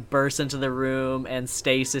where he bursts into the room and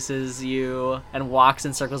stasises you and walks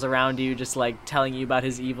in circles around you, just like telling you about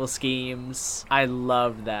his evil schemes. I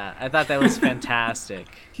love that. I thought that was fantastic.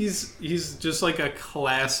 He's just like a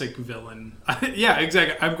classic villain. Yeah,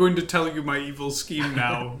 exactly. I'm going to tell you my evil scheme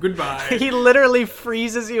now. Goodbye. He literally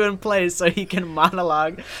freezes you in place so he can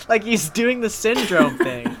monologue like he's doing the syndrome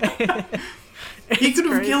thing. He could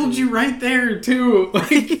have killed you right there, too.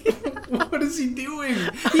 Like, what is he doing?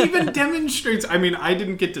 He even demonstrates... I mean, I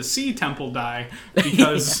didn't get to see Temple die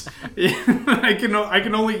because I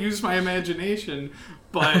can only use my imagination.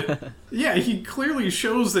 But, yeah, he clearly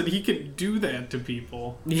shows that he can do that to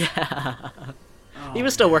people. Yeah. Oh, he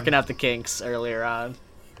was still working out the kinks earlier on.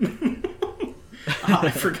 I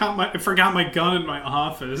forgot my gun in my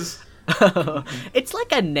office. It's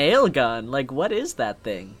like a nail gun. Like, what is that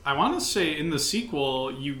thing? I want to say in the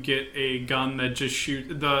sequel you get a gun that just shoots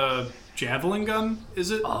the javelin gun.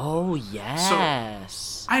 Is it? Oh yes.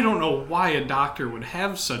 So, I don't know why a doctor would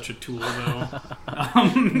have such a tool though.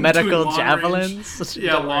 Medical javelins.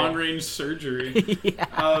 Long range surgery.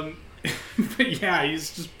 Yeah. But yeah,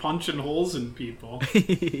 he's just punching holes in people.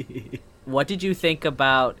 What did you think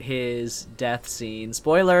about his death scene?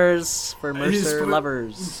 Spoilers for Mercer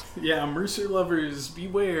lovers. Yeah, Mercer lovers,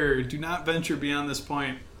 beware. Do not venture beyond this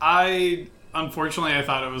point. Unfortunately, I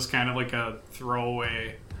thought it was kind of like a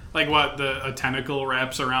throwaway. Like what, a tentacle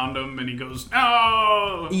wraps around him and he goes,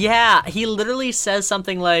 "No!" Yeah, he literally says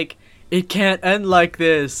something like, "It can't end like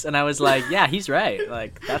this," and I was like, "Yeah, he's right.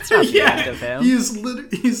 Like, that's not the end of him.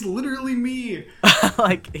 He's literally me."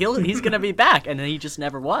 Like, he's gonna be back, and then he just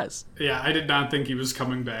never was. Yeah, I did not think he was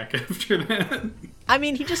coming back after that. I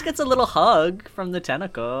mean, he just gets a little hug from the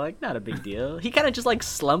tentacle. Like, not a big deal. He kind of just like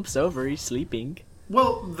slumps over. He's sleeping.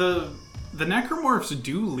 Well, the necromorphs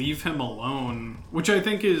do leave him alone, which I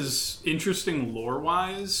think is interesting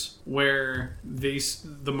lore-wise, where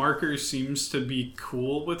the marker seems to be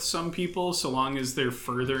cool with some people so long as they're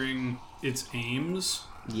furthering its aims.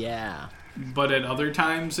 Yeah. But at other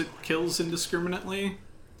times it kills indiscriminately,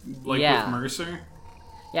 like with Mercer.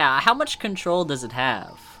 Yeah, how much control does it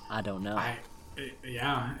have? I don't know.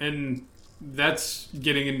 Yeah, and that's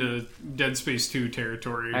getting into Dead Space 2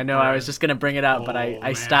 territory. I know, I was just going to bring it up, but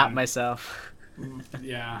I stopped myself.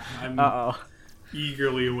 Yeah, I'm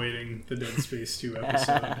eagerly awaiting the Dead Space 2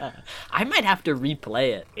 episode. I might have to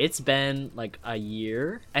replay it. It's been like a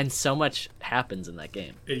year, and so much happens in that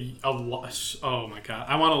game. Oh my god.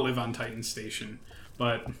 I want to live on Titan Station,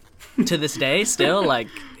 but... To this day, still, like...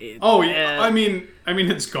 yeah, I mean,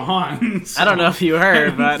 it's gone. So. I don't know if you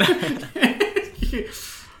heard, but...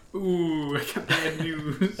 Ooh, I got bad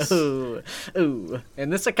news. Ooh. In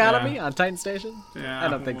this economy, on Titan Station? Yeah. I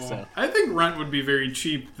don't think so. I think rent would be very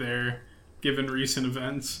cheap there, given recent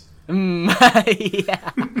events.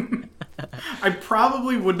 Yeah. I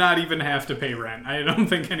probably would not even have to pay rent. I don't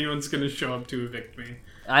think anyone's going to show up to evict me.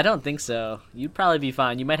 I don't think so. You'd probably be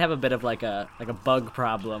fine. You might have a bit of like a bug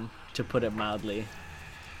problem, to put it mildly.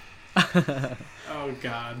 Oh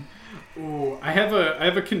God. Ooh, I have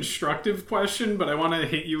a constructive question, but I want to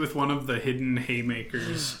hit you with one of the hidden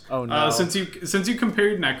haymakers. Oh no! Since you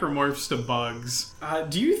compared necromorphs to bugs,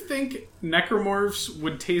 do you think necromorphs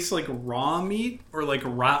would taste like raw meat or like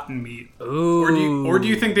rotten meat? Ooh. Or do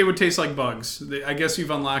you think they would taste like bugs? I guess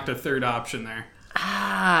you've unlocked a third option there.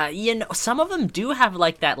 Some of them do have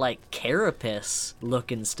like that like carapace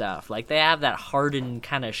looking stuff. Like they have that hardened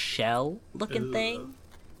kind of shell looking thing.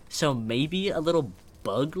 So maybe a little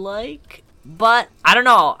bug-like, but I don't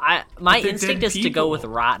know. My instinct is to go with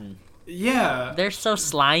rotten. Yeah, they're so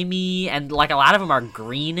slimy, and like a lot of them are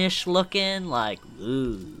greenish looking. Like,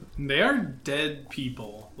 ooh, they are dead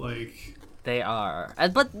people. Like they are,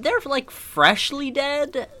 but they're like freshly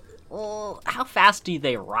dead. Well, how fast do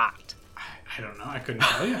they rot? I don't know. I couldn't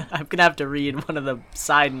tell you. I'm gonna have to read one of the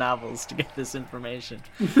side novels to get this information.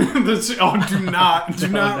 Do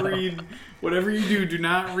not read. Whatever you do, do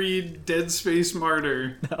not read Dead Space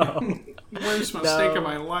Martyr. No. Worst mistake of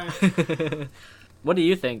my life. What do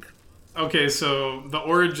you think? Okay, so the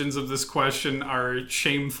origins of this question are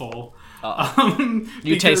shameful.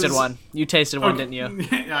 You tasted one. You tasted one, didn't you?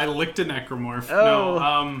 I licked a necromorph. Oh.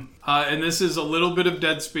 No. And this is a little bit of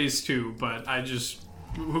Dead Space 2, but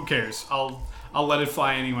who cares? I'll let it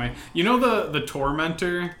fly anyway. You know the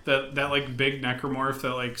Tormentor, that like big necromorph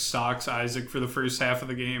that like stalks Isaac for the first half of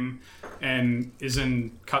the game and is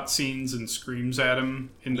in cutscenes and screams at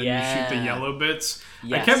him, and then you shoot the yellow bits.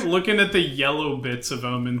 Yes. I kept looking at the yellow bits of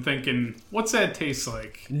him and thinking, what's that taste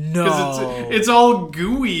like? No. Because it's all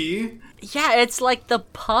gooey. Yeah, it's like the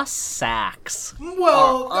pus sacs.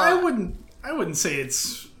 Well, I wouldn't say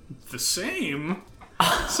it's the same.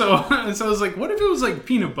 So I was like, what if it was like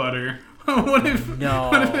peanut butter? What if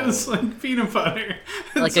it was like peanut butter?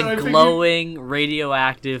 Like a glowing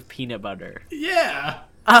radioactive peanut butter. Yeah.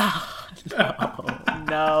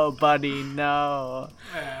 No, buddy, no.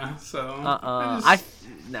 Yeah, so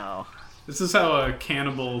no. This is how a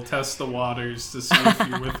cannibal tests the waters to see if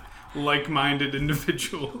you're with like-minded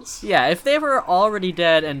individuals. Yeah, if they were already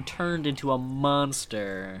dead and turned into a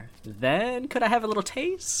monster, then could I have a little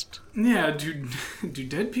taste? Yeah, do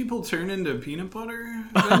dead people turn into peanut butter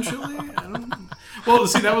eventually? I don't know. Well,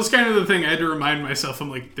 see, that was kind of the thing. I had to remind myself. I'm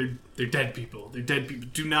like, they're dead people. They're dead people.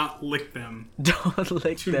 Do not lick them. Don't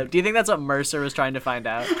lick them. Do you think that's what Mercer was trying to find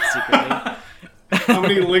out secretly? How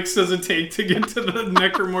many licks does it take to get to the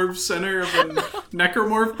necromorph center of a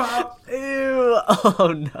necromorph pop? Ew.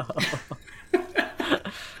 Oh, no.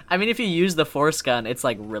 I mean, if you use the force gun, it's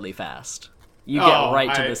like really fast. You get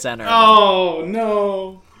right to the center. Oh,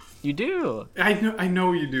 no. You do. I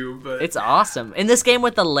know you do, but... It's awesome. In this game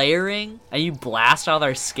with the layering, and you blast all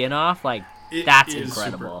their skin off, like, that's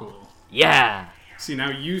incredible. Super cool. Yeah. See,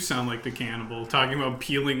 now you sound like the cannibal, talking about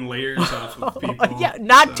peeling layers off of people. Yeah,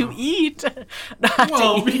 not to eat.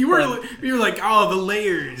 You were like, oh, the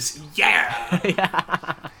layers, yeah.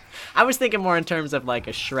 Yeah. I was thinking more in terms of like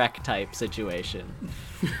a Shrek type situation.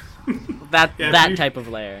 that type of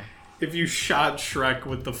layer. If you shot Shrek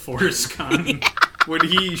with the force gun, would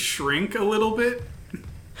he shrink a little bit?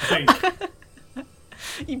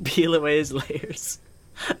 You peel away his layers.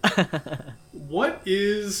 What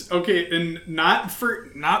is and not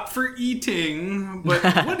for eating, but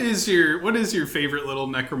what is your favorite little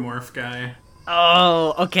necromorph guy?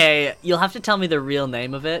 Oh, okay. You'll have to tell me the real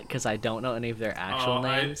name of it because I don't know any of their actual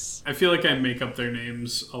names. I feel like I make up their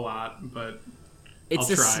names a lot, but it's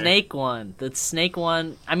the snake one. The snake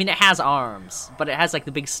one. I mean, it has arms, but it has like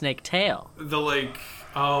the big snake tail.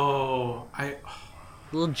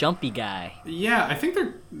 Little jumpy guy. Yeah, I think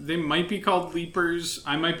they might be called leapers.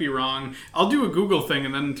 I might be wrong. I'll do a Google thing,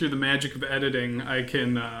 and then through the magic of editing, I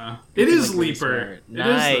can... It is leaper.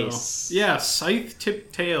 Nice. It is, though. Yeah,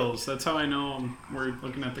 scythe-tipped tails. That's how I know we're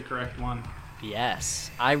looking at the correct one.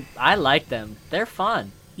 Yes. I like them. They're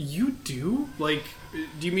fun. You do? Like,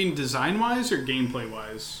 do you mean design-wise or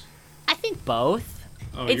gameplay-wise? I think both.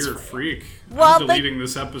 Oh, you're a freak. Well, I'm deleting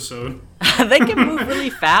this episode. They can move really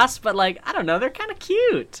fast, but like, I don't know, they're kind of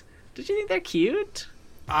cute. Did you think they're cute?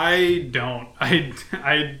 I don't.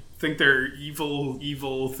 I think they're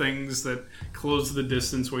evil things that close the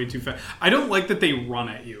distance way too fast. I don't like that they run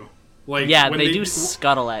at you. Like, yeah, they do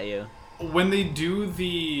scuttle at you. When they do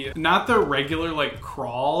not the regular like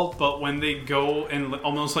crawl, but when they go and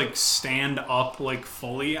almost like stand up like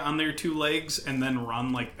fully on their two legs and then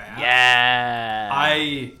run like that. Yeah.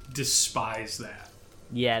 I despise that.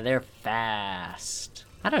 Yeah, they're fast.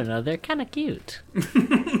 I don't know. They're kind of cute.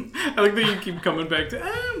 I like that you keep coming back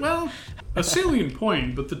to, well, a salient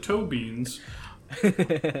point, but the toe beans.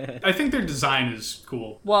 I think their design is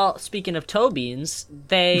cool. Well, speaking of toe beans,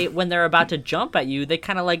 when they're about to jump at you, they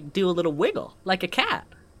kind of like do a little wiggle, like a cat.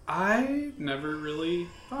 I never really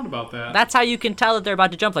thought about that. That's how you can tell that they're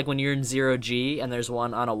about to jump, like when you're in 0G and there's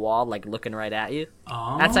one on a wall, like looking right at you.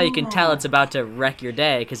 Oh. That's how you can tell it's about to wreck your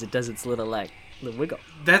day, because it does its little wiggle.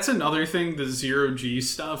 That's another thing, the 0G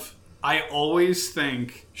stuff. I always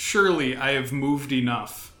think, surely I have moved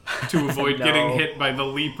enough to avoid No. getting hit by the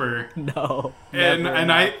leaper. No.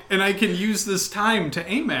 And I can use this time to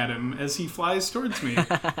aim at him as he flies towards me.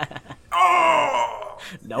 Oh!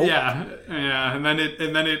 Nope. Yeah, and then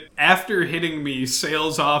it after hitting me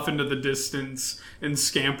sails off into the distance and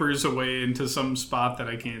scampers away into some spot that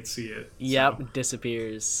I can't see it. Yep, So,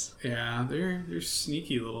 disappears. yeah, they're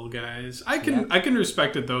sneaky little guys. I can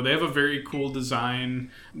respect it though. They have a very cool design.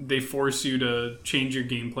 They force you to change your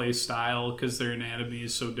gameplay style because their anatomy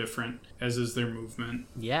is so different, as is their movement.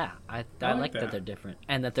 Yeah, I like like that that. they're different.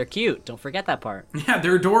 And that they're cute. Don't forget that part. Yeah,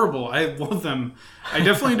 they're adorable. I love them. I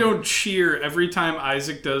definitely don't cheer every time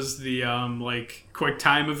Isaac does the like quick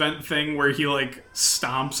time event thing where he like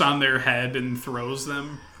stomps on their head and throws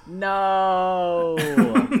them. No!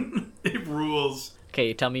 It rules.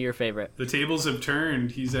 Okay, tell me your favorite. The tables have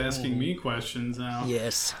turned. He's asking me questions now.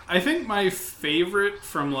 Yes. I think my favorite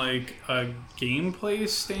from like a gameplay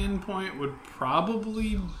standpoint would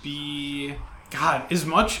probably be, God, as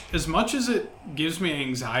much as it gives me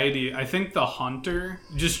anxiety, I think the Hunter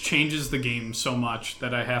just changes the game so much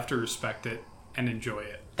that I have to respect it and enjoy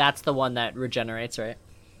it. That's the one that regenerates, right?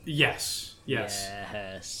 Yes.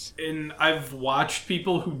 Yes. And I've watched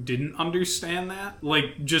people who didn't understand that,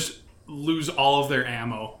 like, just lose all of their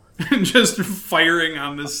ammo. Just firing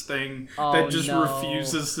on this thing that just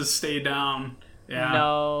refuses to stay down. Yeah.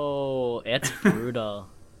 No, it's brutal.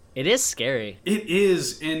 It is scary. It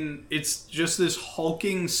is, and it's just this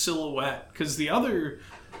hulking silhouette. Because the other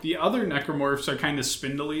necromorphs are kind of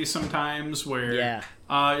spindly sometimes, where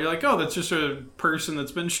you're like, oh, that's just a person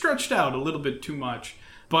that's been stretched out a little bit too much.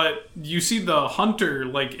 But you see the Hunter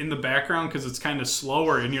like in the background because it's kind of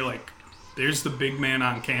slower, and you're like, there's the big man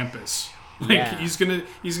on campus. Like he's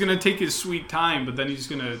gonna take his sweet time, but then he's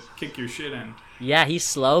gonna kick your shit in. Yeah, he's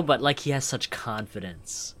slow, but like he has such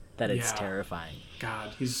confidence that it's terrifying.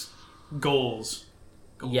 God, he's goals.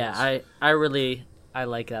 Yeah, I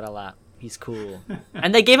like that a lot. He's cool.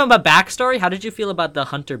 And they gave him a backstory. How did you feel about the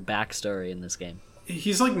Hunter backstory in this game?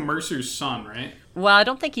 He's like Mercer's son, right? Well, I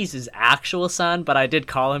don't think he's his actual son, but I did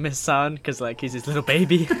call him his son because like he's his little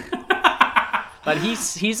baby. But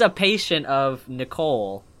he's a patient of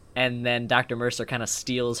Nicole, and then Dr. Mercer kind of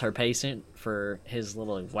steals her patient for his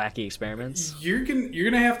little wacky experiments. You're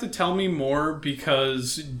gonna have to tell me more,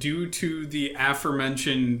 because due to the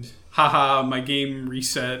aforementioned haha my game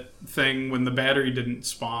reset thing when the battery didn't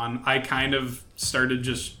spawn, I kind of started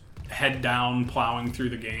just head down plowing through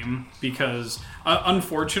the game, because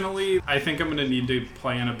unfortunately I think I'm gonna need to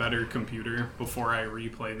play on a better computer before I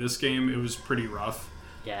replay this game. It was pretty rough.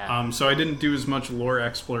 Yeah. So I didn't do as much lore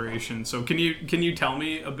exploration. So can you tell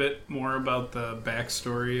me a bit more about the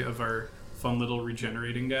backstory of our fun little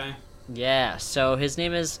regenerating guy? Yeah, so his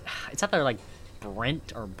name is, it's either like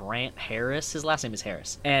Brent or Brant Harris. His last name is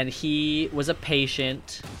Harris. And he was a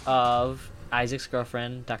patient of Isaac's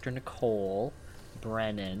girlfriend, Dr. Nicole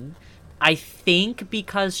Brennan. I think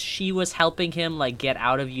because she was helping him like get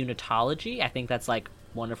out of unitology. I think that's like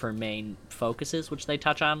one of her main focuses, which they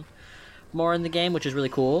touch on more in the game, which is really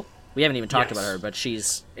cool. We haven't even talked about her, but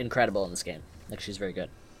she's incredible in this game. Like, she's very good.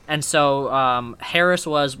 And so Harris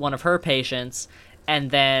was one of her patients, and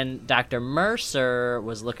then Dr. Mercer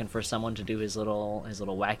was looking for someone to do his little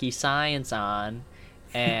wacky science on,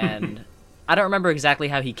 and I don't remember exactly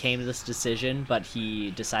how he came to this decision, but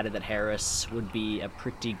he decided that Harris would be a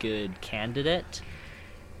pretty good candidate.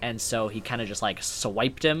 And so he kind of just like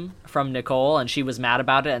swiped him from Nicole, and she was mad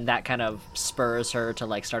about it, and that kind of spurs her to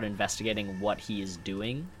like start investigating what he is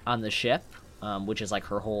doing on the ship, which is like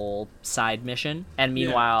her whole side mission. And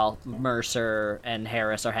meanwhile, Mercer and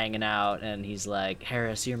Harris are hanging out, and he's like,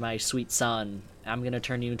 Harris, you're my sweet son. I'm going to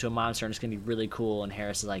turn you into a monster, and it's going to be really cool. And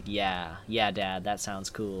Harris is like, yeah, Dad, that sounds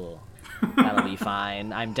cool. That'll be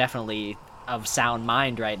fine. I'm definitely of sound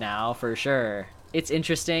mind right now, for sure. It's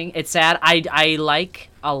interesting. It's sad. I like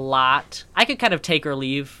a lot. I could kind of take or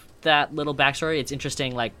leave that little backstory. It's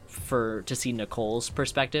interesting, like, to see Nicole's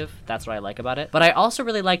perspective. That's what I like about it. But I also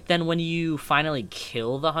really like then when you finally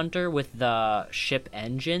kill the Hunter with the ship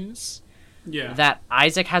engines. Yeah. That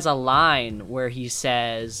Isaac has a line where he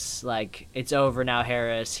says, like, it's over now,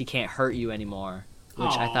 Harris. He can't hurt you anymore.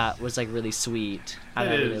 which I Aw. thought was like really sweet. I It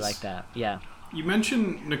really is. like that. Yeah. You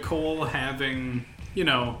mentioned Nicole having,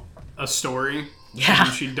 a story Yeah.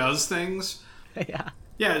 when she does things. Yeah.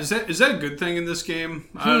 Yeah, is that a good thing in this game?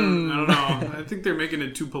 I don't know. I think they're making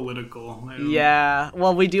it too political. Yeah.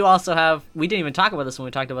 Well, we do also have. We didn't even talk about this when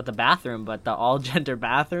we talked about the bathroom, but the all-gender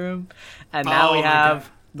bathroom, and now we my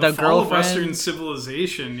have God. the fall of girlfriend. Western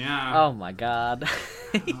civilization. Yeah. Oh my God.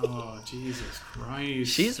 Oh, Jesus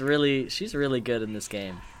Christ. She's really good in this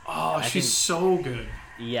game. Oh, she's so good.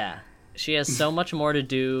 Yeah. She has so much more to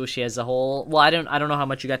do. She has a whole. Well, I don't know how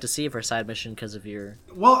much you got to see of her side mission because of your.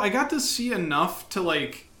 Well, I got to see enough to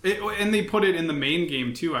and they put it in the main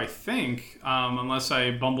game too, I think, unless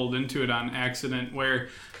I bumbled into it on accident, where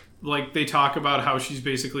they talk about how she's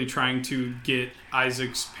basically trying to get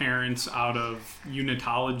Isaac's parents out of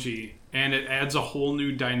unitology, and it adds a whole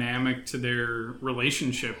new dynamic to their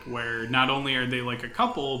relationship where not only are they like a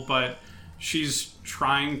couple, but she's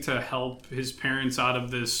trying to help his parents out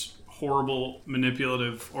of this horrible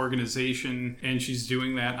manipulative organization, and she's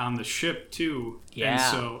doing that on the ship too. Yeah. And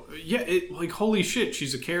so holy shit,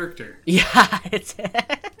 she's a character. Yeah,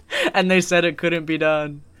 and they said it couldn't be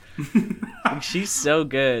done. She's so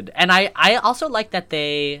good. And I also like that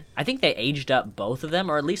I think they aged up both of them,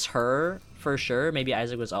 or at least her for sure. Maybe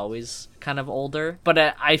Isaac was always kind of older, but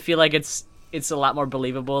I feel like it's a lot more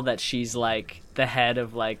believable that she's like the head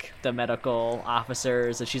of like the medical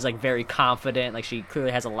officers, and she's like very confident, like she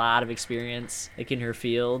clearly has a lot of experience like in her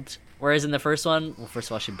field. Whereas in the first one, well, first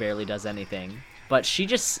of all, she barely does anything, but she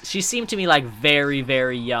seemed to me like very,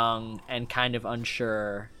 very young and kind of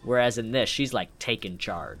unsure. Whereas in this, she's like taking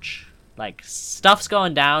charge, like stuff's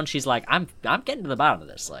going down, she's like, I'm getting to the bottom of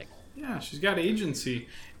this. Like, yeah, she's got agency.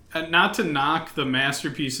 Not to knock the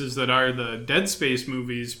masterpieces that are the Dead Space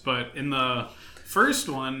movies, but in the first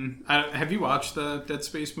one, have you watched the Dead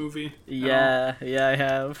Space movie? Yeah, I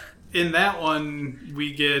have. In that one,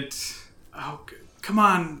 we get, come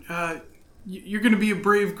on, you're gonna be a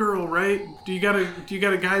brave girl, right? Do you got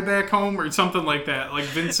a guy back home or something like that? Like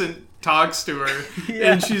Vincent talks to her,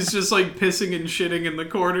 Yeah. and she's just like pissing and shitting in the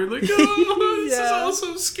corner, like, oh, this is Yeah. all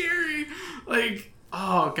so scary, like.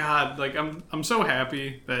 Oh God! Like I'm so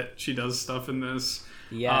happy that she does stuff in this.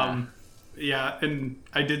 Yeah. Yeah, and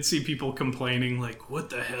I did see people complaining, like, "What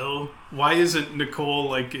the hell? Why isn't Nicole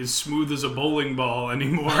like as smooth as a bowling ball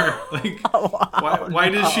anymore? Like, why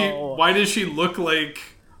does she look like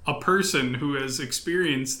a person who has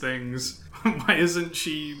experienced things? Why isn't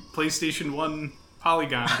she PlayStation 1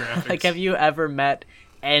 polygon graphics?" Like, have you ever met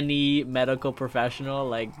any medical professional?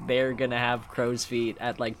 Like, they're gonna have crow's feet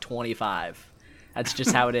at like 25. That's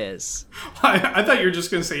just how it is. I thought you were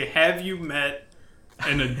just going to say, have you met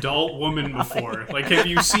an adult woman before? Like, have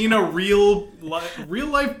you seen a real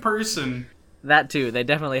life person? That too. They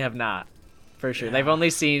definitely have not. For sure. Yeah. They've only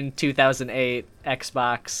seen 2008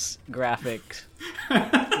 Xbox graphic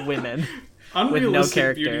women with no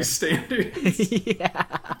character. Beauty standards. Yeah.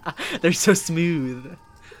 They're so smooth.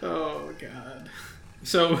 Oh, God.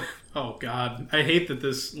 So, oh, God. I hate that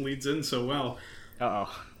this leads in so well.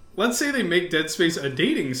 Uh-oh. Let's say they make Dead Space a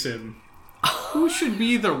dating sim. Who should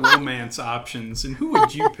be the romance options, and who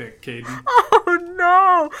would you pick, Kaden? Oh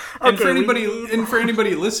no! And for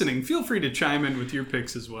anybody listening, feel free to chime in with your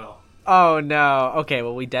picks as well. Oh no! Okay,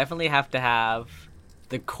 well we definitely have to have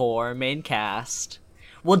the core main cast.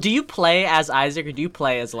 Well, do you play as Isaac or do you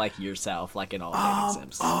play as like yourself, like in all dating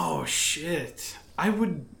sims? Oh shit!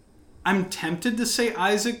 I'm tempted to say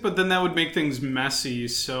Isaac, but then that would make things messy,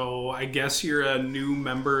 so I guess you're a new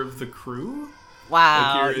member of the crew?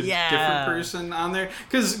 Wow, like you're a different person on there?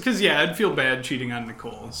 Because, yeah, I'd feel bad cheating on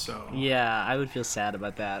Nicole, so... Yeah, I would feel sad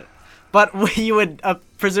about that. But you would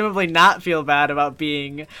presumably not feel bad about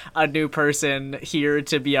being a new person here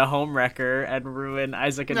to be a homewrecker and ruin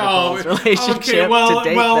Isaac and Nicole's relationship to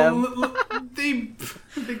date them.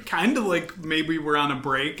 They kind of like maybe were on a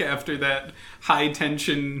break after that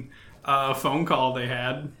high-tension... phone call they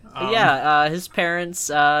had. His parents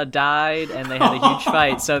died and they had a huge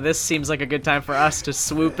fight, so this seems like a good time for us to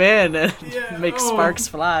swoop in and make sparks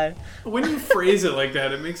fly. When you phrase it like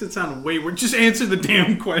that, it makes it sound wayward. Just answer the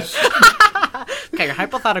damn question. Okay,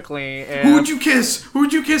 hypothetically... Who would you kiss? Who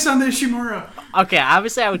would you kiss on the Ishimura? Okay,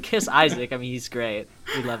 obviously I would kiss Isaac. I mean, he's great.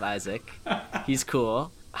 We love Isaac. He's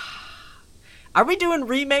cool. Are we doing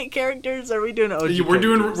remake characters? Or are we doing OG we're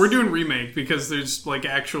characters? We're doing remake because there's like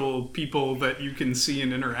actual people that you can see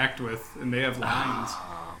and interact with, and they have lines.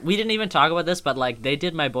 We didn't even talk about this, but like they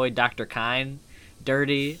did my boy Dr. Kine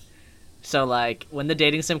dirty. So like when the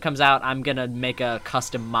dating sim comes out, I'm gonna make a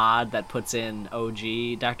custom mod that puts in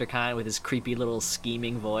OG Dr. Kine with his creepy little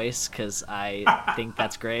scheming voice because I think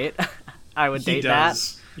that's great. I would He date that.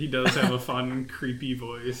 He does have a fun, creepy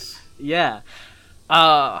voice. Yeah.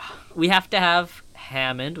 We have to have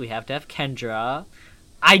Hammond. We have to have Kendra.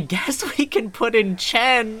 I guess we can put in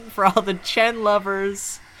Chen for all the Chen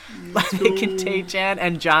lovers. They can take Chen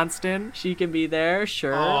and Johnston. She can be there.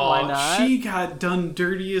 Sure, why not? She got done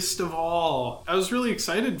dirtiest of all. I was really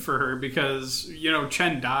excited for her because,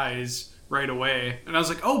 Chen dies right away. And I was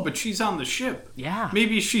like, oh, but she's on the ship. Yeah.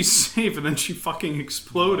 Maybe she's safe. And then she fucking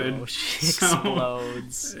exploded. Oh, she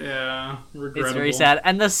explodes. Yeah, regrettable. It's very sad.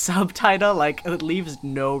 And the subtitle, it leaves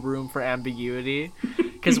no room for ambiguity.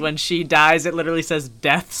 Because when she dies, it literally says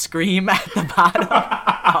death scream at the bottom.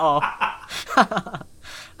 Oh.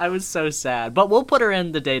 I was so sad. But we'll put her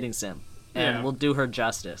in the dating sim. And we'll do her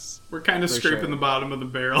justice. We're kind of scraping the bottom of the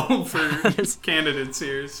barrel for candidates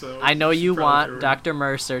here. So I know you want Dr.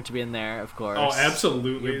 Mercer to be in there, of course. Oh,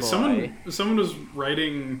 absolutely. Someone was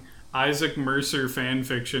writing Isaac Mercer fan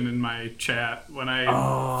fiction in my chat when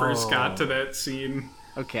I first got to that scene.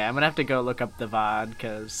 Okay, I'm going to have to go look up the VOD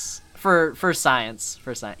because... For science.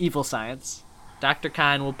 Evil science. Dr.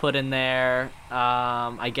 Kine will put in there.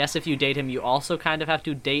 I guess if you date him, you also kind of have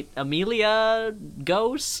to date Amelia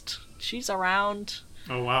Ghost. She's around.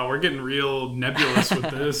 Oh, wow. We're getting real nebulous with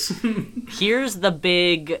this. Here's the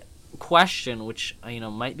big question, which,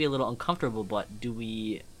 might be a little uncomfortable, but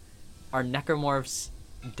are necromorphs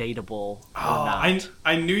dateable or not?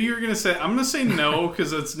 I knew you were going to say... I'm going to say no,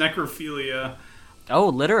 because it's necrophilia. Oh,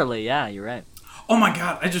 literally, yeah, you're right. Oh my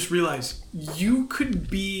god, I just realized. You could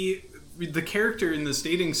be... The character in this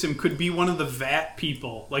dating sim could be one of the VAT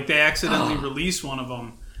people. Like, they accidentally release one of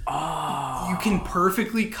them. Oh. You can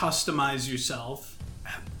perfectly customize yourself.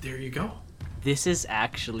 There you go. This is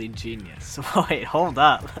actually genius. Wait, hold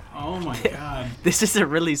up. Oh my god. This is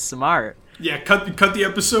really smart. Yeah, cut the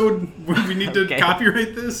episode. We need to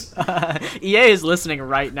copyright this. EA is listening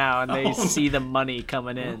right now, and they see the money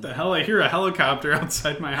coming in. What the hell? I hear a helicopter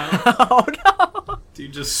outside my house. Oh no!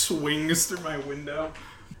 Dude just swings through my window.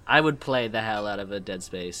 I would play the hell out of a Dead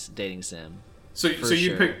Space dating sim. So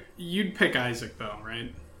you'd pick Isaac though,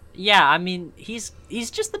 right? Yeah, I mean he's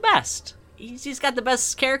just the best. He's got the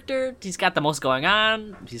best character. He's got the most going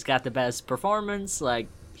on. He's got the best performance. Like,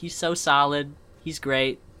 he's so solid. He's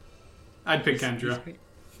great. I'd pick Kendra.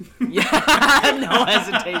 Yeah, no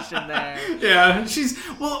hesitation there. Yeah,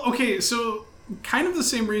 okay, so kind of the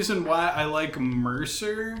same reason why I like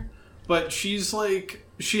Mercer, but she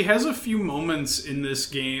has a few moments in this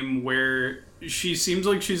game where she seems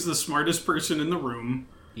like she's the smartest person in the room.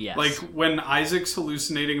 Yes. Like, when Isaac's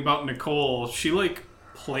hallucinating about Nicole, she,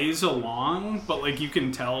 plays along, but, you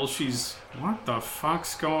can tell she's, what the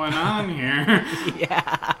fuck's going on here?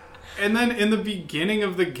 Yeah. And then in the beginning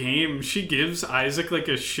of the game, she gives Isaac,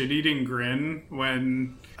 a shit-eating grin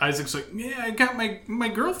when Isaac's like, yeah, I got my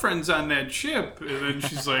girlfriends on that ship. And then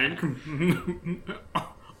she's like...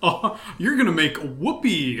 Oh, you're gonna make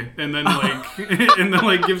whoopee, and then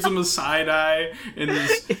gives him a side eye and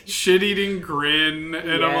this shit-eating grin,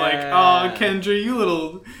 and I'm like, oh, Kendra, you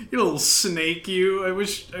little snake, you. I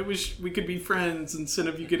wish we could be friends instead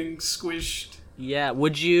of you getting squished. Yeah,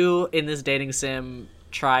 would you in this dating sim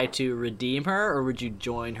try to redeem her, or would you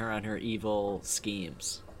join her on her evil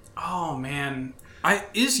schemes? Oh man.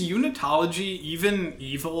 Is unitology even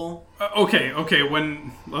evil? Okay.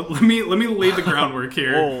 Let me lay the groundwork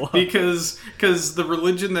here, because the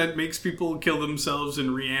religion that makes people kill themselves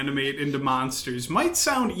and reanimate into monsters might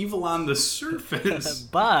sound evil on the surface,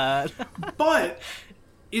 but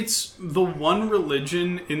it's the one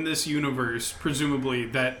religion in this universe, presumably,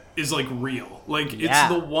 that is real. It's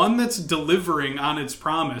the one that's delivering on its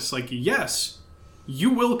promise. Yes,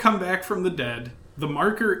 you will come back from the dead. The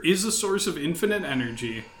marker is a source of infinite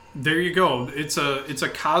energy. There you go. It's a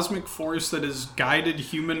cosmic force that has guided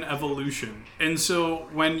human evolution. And so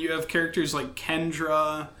when you have characters like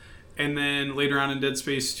Kendra, and then later on in Dead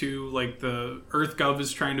Space 2, the EarthGov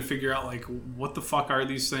is trying to figure out, what the fuck are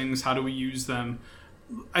these things? How do we use them?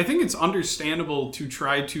 I think it's understandable to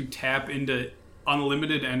try to tap into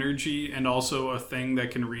unlimited energy and also a thing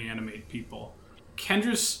that can reanimate people.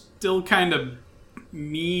 Kendra's still kind of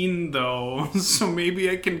mean though, so maybe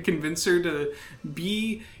I can convince her to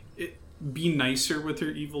be nicer with her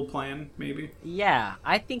evil plan, maybe. Yeah,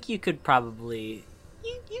 I think you could probably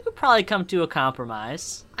you could probably come to a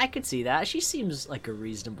compromise. I could see that. She seems like a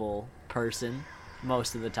reasonable person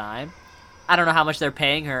most of the time. I don't know how much they're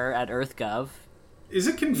paying her at EarthGov. Is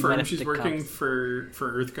it confirmed she's working for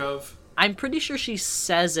EarthGov? I'm pretty sure she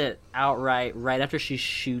says it outright right after she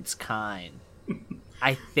shoots Kine.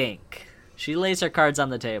 I think. She lays her cards on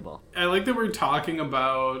the table. I like that we're talking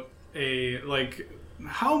about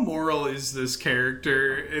how moral is this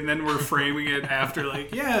character? And then we're framing it after,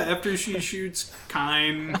 like, yeah, after she shoots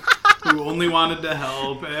Kine, who only wanted to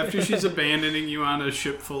help, after she's abandoning you on a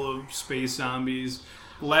ship full of space zombies.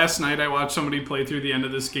 Last night I watched somebody play through the end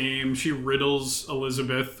of this game. She riddles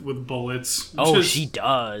Elizabeth with bullets. Oh, she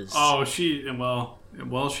does. Oh,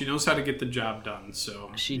 well, she knows how to get the job done,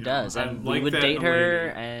 so... She does, and we would date her,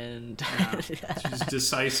 and... Yeah, she's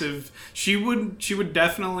decisive. She would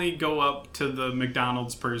definitely go up to the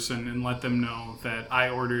McDonald's person and let them know that I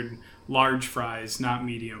ordered large fries, not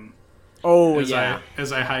medium. Oh,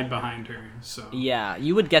 As I hide behind her, so... Yeah,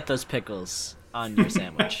 you would get those pickles on your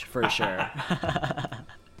sandwich, for sure.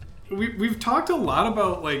 We've talked a lot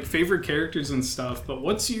about, like, favorite characters and stuff, but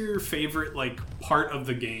what's your favorite, like, part of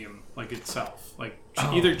the game, like, itself? Like,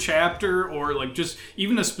 either chapter or, like, just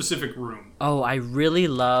even a specific room. Oh, I really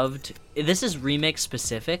loved... This is remake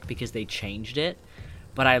specific because they changed it,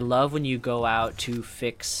 but I love when you go out to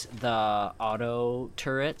fix the auto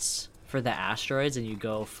turrets for the asteroids and you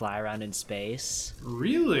go fly around in space.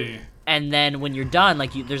 Really? And then when you're done,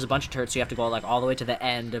 like, there's a bunch of turrets, so you have to go, like, all the way to the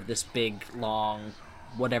end of this big, long...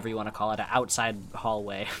 whatever you want to call it, an outside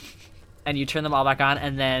hallway. And you turn them all back on,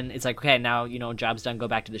 and then it's like, okay, now, job's done, go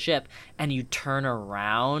back to the ship. And you turn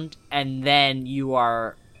around, and then you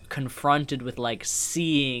are confronted with, like,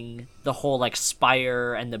 seeing the whole, like,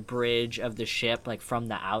 spire and the bridge of the ship, like, from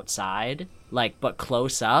the outside, like, but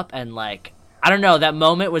close up. And, like, I don't know, that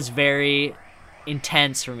moment was very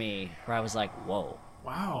intense for me, where I was like, whoa.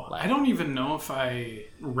 Wow. Like, I don't even know if I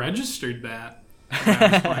registered that. When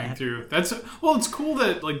I was playing through. It's cool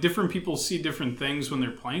that, like, different people see different things when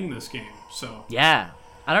they're playing this game. So yeah,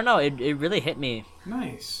 I don't know. It really hit me.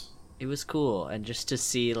 Nice. It was cool, and just to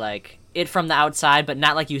see, like, it from the outside, but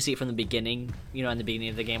not like you see it from the beginning. In the beginning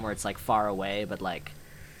of the game where it's, like, far away, but, like,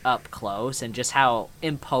 up close, and just how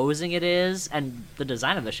imposing it is, and the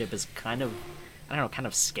design of the ship is kind of, I don't know, kind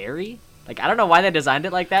of scary. Like, I don't know why they designed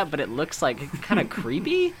it like that, but it looks like kind of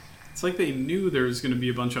creepy. It's like they knew there was going to be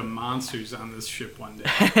a bunch of monsters on this ship one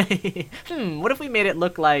day. What if we made it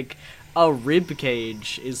look like a rib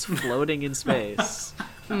cage is floating in space?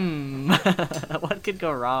 What could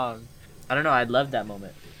go wrong? I don't know. I'd love that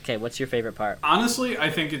moment. Okay, what's your favorite part? Honestly, I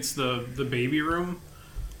think it's the baby room.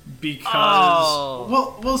 Because...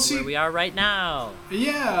 Well, see... Where we are right now.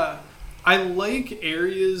 Yeah. I like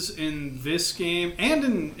areas in this game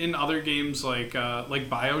and in other games like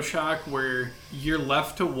BioShock where you're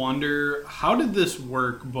left to wonder, how did this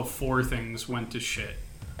work before things went to shit?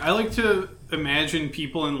 I like to imagine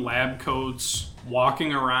people in lab coats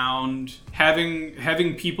walking around,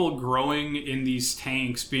 having people growing in these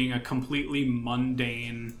tanks being a completely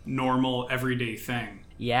mundane, normal, everyday thing.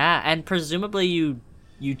 Yeah, and presumably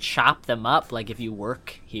you chop them up, like, if you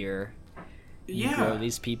work here. You grow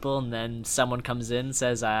these people, and then someone comes in and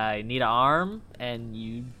says, I need an arm, and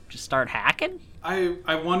you just start hacking?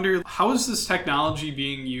 I wonder, how is this technology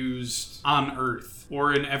being used on Earth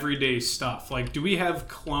or in everyday stuff? Like, do we have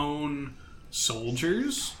clone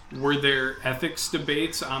soldiers? Were there ethics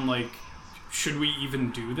debates on, like, should we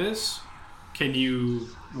even do this? Can you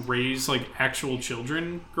raise, like, actual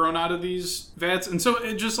children grown out of these vats? And so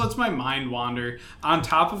it just lets my mind wander. On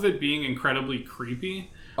top of it being incredibly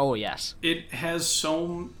creepy... Oh, yes. It has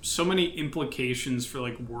so many implications for,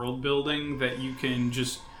 like, world building that you can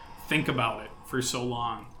just think about it for so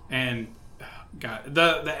long. And, God,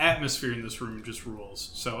 the atmosphere in this room just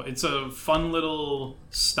rules. So it's a fun little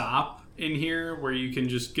stop in here where you can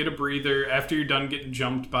just get a breather after you're done getting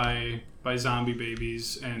jumped by zombie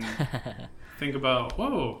babies and think about,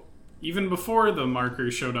 whoa, even before the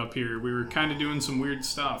markers showed up here, we were kind of doing some weird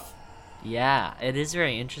stuff. Yeah, it is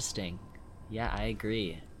very interesting. Yeah, I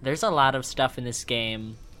agree. There's a lot of stuff in this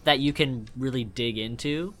game that you can really dig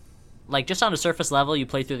into. Like, just on a surface level, you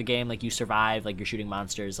play through the game, like, you survive, like, you're shooting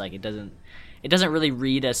monsters. Like, it doesn't really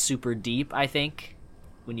read as super deep, I think,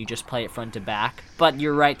 when you just play it front to back. But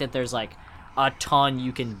you're right that there's, like, a ton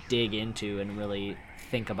you can dig into and really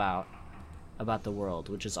think about the world,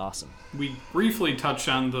 which is awesome. We briefly touched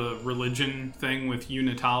on the religion thing with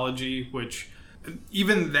unitology, which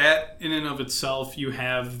even that in and of itself, you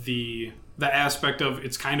have the aspect of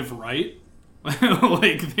it's kind of right.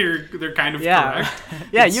 Like they're kind of correct.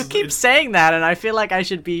 Yeah, you keep saying that and I feel like I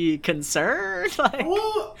should be concerned. Like...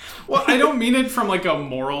 Well, I don't mean it from like a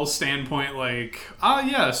moral standpoint, like,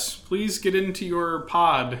 yes, please get into your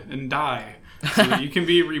pod and die so that you can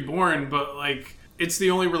be reborn, but like it's the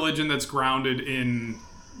only religion that's grounded in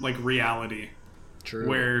like reality. True.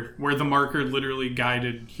 Where the marker literally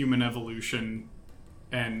guided human evolution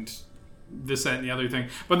and this, that, and the other thing.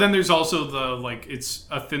 But then there's also the, like, it's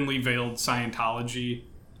a thinly veiled Scientology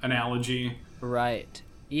analogy Right.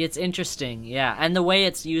 It's interesting, yeah. And the way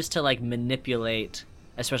it's used to, like, manipulate,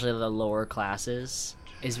 especially the lower classes,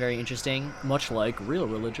 is very interesting. Much like real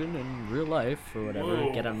religion and real life, or whatever.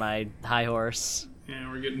 Whoa. Get on my high horse. Yeah,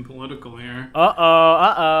 we're getting political here.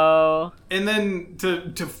 Uh-oh. And then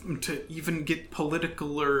to even get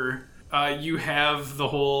politicaler, you have the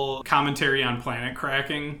whole commentary on planet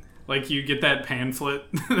cracking. Like, you get that pamphlet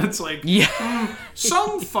that's like,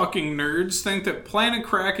 some fucking nerds think that planet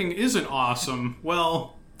cracking isn't awesome.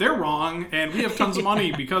 Well, they're wrong, and we have tons of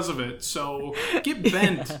money because of it, so get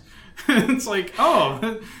bent. It's like,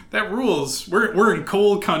 oh, that rules. We're in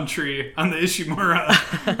coal country on the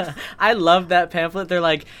Ishimura. I love that pamphlet. They're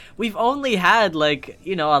like, we've only had,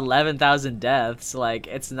 11,000 deaths. Like,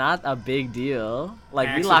 it's not a big deal. Like,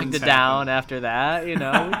 Accidents we locked it down happen. after that, we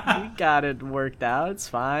got it worked out. It's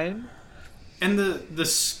fine. And the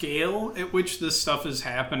scale at which this stuff is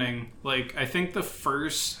happening, like, I think the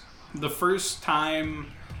first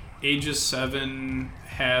time Aegis 7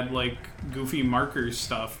 had, like, goofy marker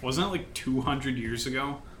stuff, wasn't it, like, 200 years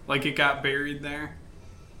ago? Like, it got buried there?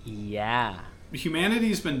 Yeah.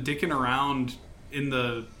 Humanity's been dicking around in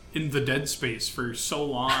the dead space for so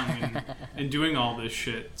long and doing all this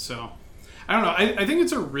shit, so... I don't know, I think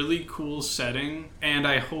it's a really cool setting, and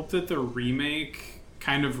I hope that the remake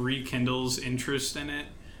kind of rekindles interest in it,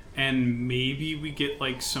 and maybe we get,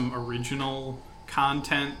 like, some original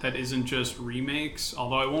content that isn't just remakes,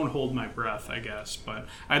 although I won't hold my breath, I guess, but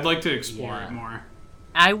I'd like to explore it more.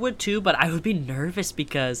 I would too, but I would be nervous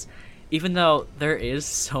because even though there is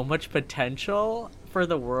so much potential for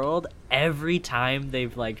the world, every time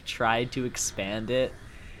they've, like, tried to expand it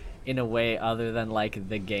in a way other than, like,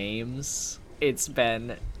 the games, it's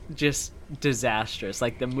been just disastrous.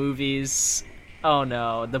 Like, the movies, oh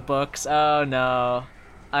no. The books, oh no.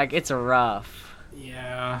 Like, it's rough.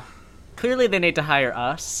 Yeah. Clearly they need to hire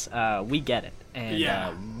us. We get it.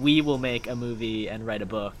 And we will make a movie and write a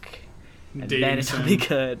book. And then it'll be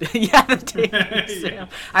good. Yeah, the dating sim.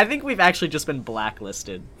 I think we've actually just been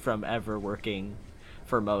blacklisted from ever working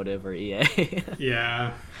for Motive or EA.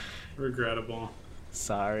 Yeah. Regrettable.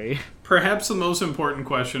 Sorry. Perhaps the most important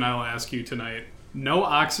question I'll ask you tonight. No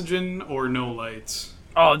oxygen or no lights?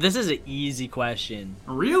 Oh, this is an easy question.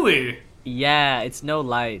 Really? Yeah, it's no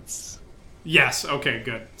lights. Yes, okay,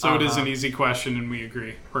 good. So it is an easy question and we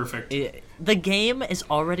agree. Perfect. The game is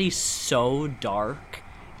already so dark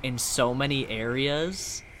in so many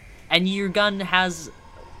areas, and your gun has,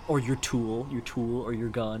 or your tool or your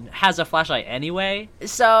gun has a flashlight anyway,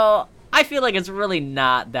 so I feel like it's really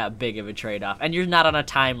not that big of a trade-off, and you're not on a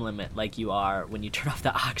time limit like you are when you turn off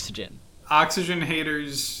the oxygen. Oxygen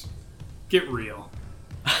haters, get real.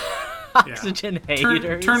 Oxygen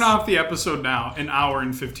haters. Turn off the episode now, an hour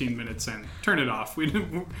and 15 minutes in. Turn it off.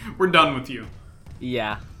 We're done with you.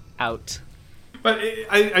 Yeah, out. But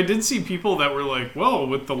I did see people that were like, well,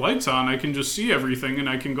 with the lights on, I can just see everything and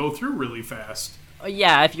I can go through really fast.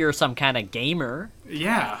 Yeah, if you're some kind of gamer.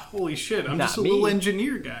 Yeah, holy shit. I'm Not just a me. little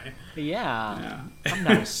engineer guy. Yeah. I'm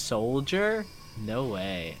not a soldier. No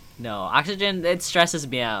way. No, oxygen, it stresses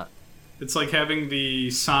me out. It's like having the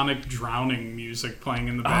Sonic drowning music playing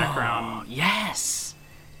in the background. Oh, yes.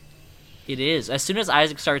 It is. As soon as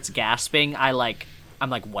Isaac starts gasping, I'm like,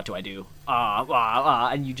 what do I do?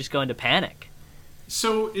 And you just go into panic.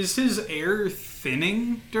 So is his air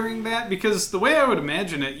thinning during that? Because the way I would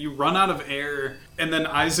imagine it, you run out of air, and then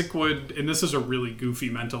Isaac would, and this is a really goofy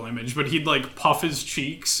mental image, but he'd, like, puff his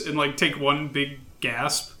cheeks and, like, take one big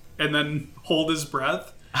gasp and then hold his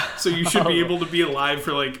breath. So you should be able to be alive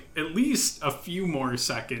for, like, at least a few more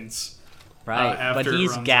seconds. Right, after but it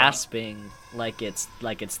he's runs gasping like it's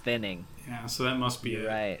thinning. Yeah, so that must be it.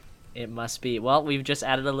 Right. It must be. Well, we've just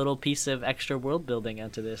added a little piece of extra world building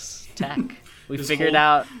onto this tech. We figured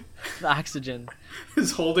out the oxygen.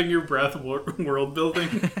 Is holding your breath world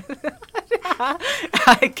building?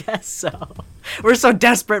 I guess so. We're so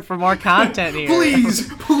desperate for more content here. Please,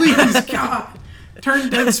 God. Turn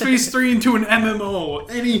Dead Space 3 into an MMO.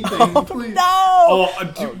 Anything, please. No!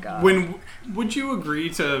 God. Would you agree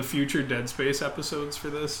to future Dead Space episodes for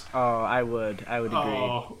this? Oh, I would agree.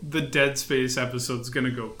 Oh, the Dead Space episode's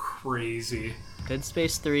gonna go crazy. Dead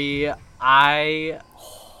Space 3, I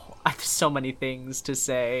have so many things to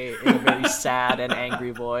say in a very sad and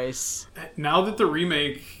angry voice. Now that the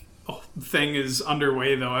remake thing is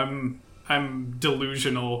underway, though, I'm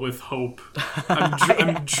delusional with hope.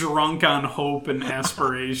 I'm drunk on hope and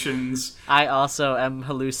aspirations. I also am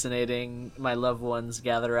hallucinating my loved ones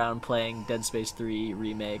gather around playing Dead Space 3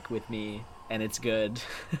 remake with me, and it's good.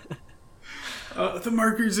 The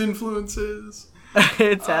marker's influences.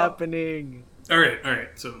 It's happening. All right.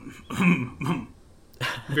 So,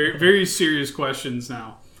 Very, very serious questions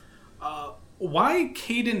now. Why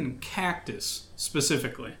KadenCactus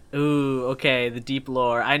specifically? Ooh, okay, the deep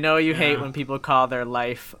lore. I know you hate when people call their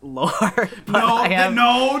life lore. No.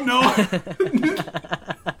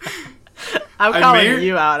 I'm calling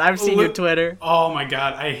you out. I've seen your Twitter. Oh my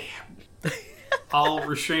god, I'll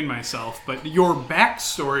restrain myself. But your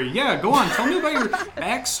backstory, yeah, go on. Tell me about your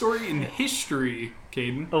backstory and history,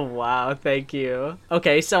 Kaden. Oh wow, thank you.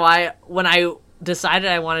 Okay, so when I decided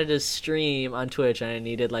I wanted to stream on Twitch and I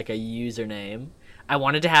needed like a username, I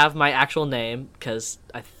wanted to have my actual name because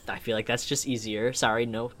I feel like that's just easier. Sorry,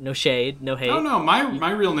 no shade, no hate. Oh no,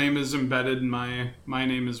 my real name is embedded in my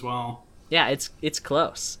name as well. Yeah, it's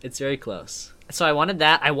close. It's very close. So I wanted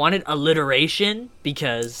that. I wanted alliteration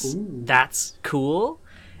because that's cool.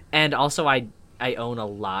 And also I own a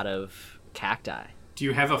lot of cacti. Do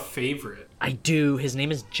you have a favorite? I do. His name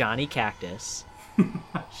is Johnny Cactus.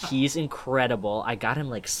 He's incredible. I got him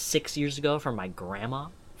like 6 years ago from my grandma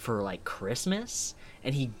for like Christmas.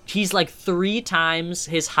 And he's like 3 times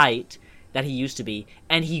his height that he used to be.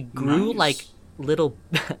 And he grew like little...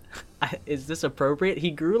 Is this appropriate? He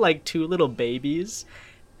grew like 2 little babies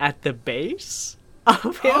at the base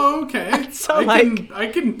of him. Oh, okay. So I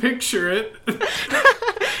can picture it.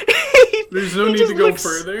 There's no need to go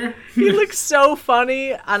further. He looks so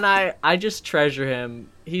funny, and I just treasure him.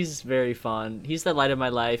 He's very fun. He's the light of my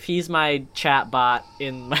life. He's my chat bot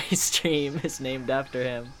in my stream. Is named after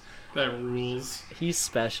him. That rules. He's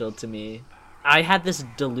special to me. I had this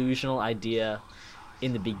delusional idea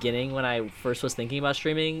in the beginning when I first was thinking about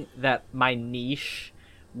streaming that my niche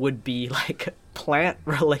would be like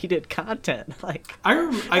plant-related content. Like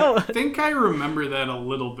I think I remember that a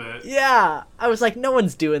little bit. Yeah, I was like, no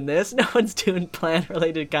one's doing this. No one's doing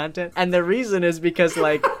plant-related content, and the reason is because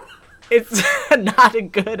like it's not a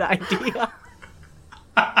good idea.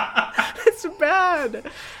 It's bad.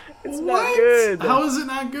 It's not good. How is it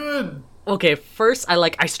not good? Okay, first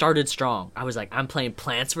I started strong. I was like, I'm playing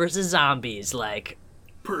Plants vs. Zombies, like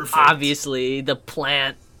perfect. Obviously the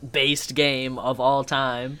plant-based game of all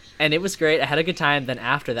time. And it was great. I had a good time. Then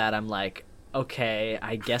after that, I'm like, okay,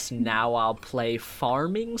 I guess now I'll play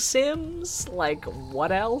farming sims? Like,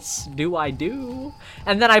 what else do I do?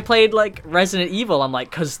 And then I played, like, Resident Evil. I'm like,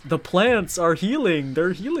 because the plants are healing.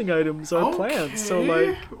 Their healing items are plants. So,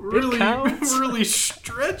 like, it counts. Really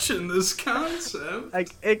stretching this concept.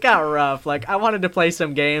 Like, it got rough. Like, I wanted to play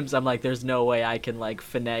some games. I'm like, there's no way I can, like,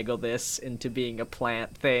 finagle this into being a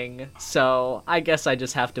plant thing. So, I guess I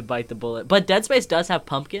just have to bite the bullet. But Dead Space does have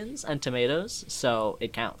pumpkins and tomatoes, so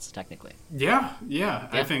it counts, technically. Yeah.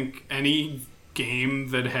 I think any game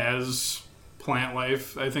that has plant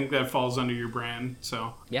life, I think that falls under your brand.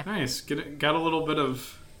 So yeah, nice. Got a little bit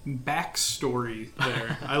of backstory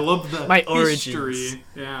there. I love the my history. Origins.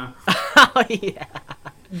 Yeah. Oh yeah.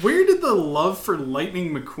 Where did the love for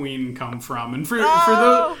Lightning McQueen come from? And for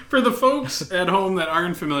the folks at home that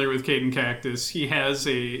aren't familiar with KadenCactus,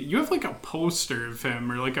 you have like a poster of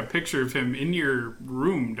him or like a picture of him in your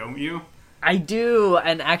room, don't you? I do,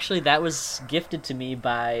 and actually that was gifted to me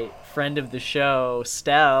by friend of the show,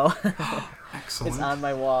 Stell. Excellent. It's on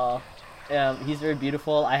my wall. He's very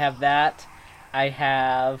beautiful. I have that. I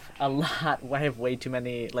have way too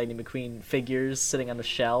many Lightning McQueen figures sitting on the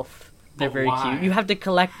shelf. They're very cute. You have to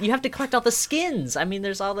collect all the skins. I mean,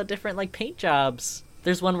 there's all the different like paint jobs.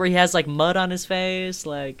 There's one where he has like mud on his face.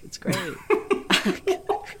 Like, it's great.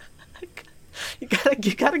 You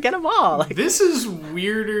gotta get them all. Like, this is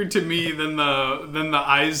weirder to me than the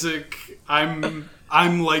Isaac. I'm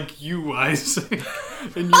like you, Isaac,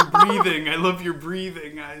 and you're breathing. I love your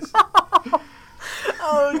breathing, Isaac.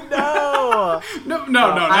 Oh no!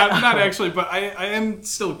 Not actually. But I am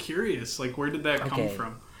still curious. Like, where did that come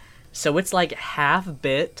from? So it's like half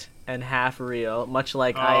bit and half real, much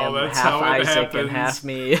like I am half Isaac and half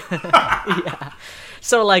me. Yeah.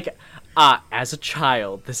 So like. As a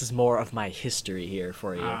child, this is more of my history here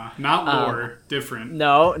for you. Not lore, different.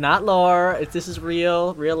 No, not lore. This is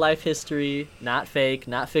real life history, not fake,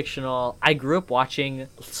 not fictional. I grew up watching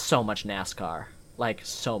so much NASCAR. Like,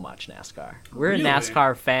 so much NASCAR. We're a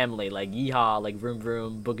NASCAR family, like yeehaw, like vroom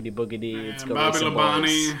vroom, boogity boogity, let's go Bobby racing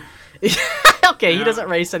Labonte. boys. Okay, he doesn't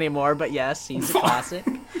race anymore, but yes, he's a classic.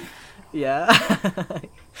 Yeah.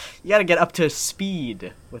 You gotta get up to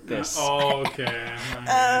speed with this. Okay.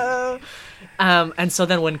 And so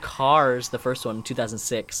then when Cars, the first one in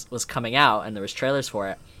 2006, was coming out and there was trailers for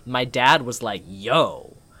it, my dad was like,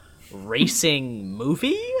 yo, racing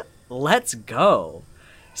movie? Let's go.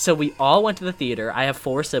 So we all went to the theater. I have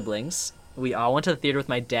 4 siblings. We all went to the theater with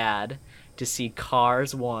my dad to see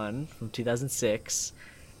Cars 1 from 2006.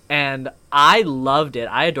 And I loved it.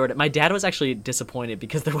 I adored it. My dad was actually disappointed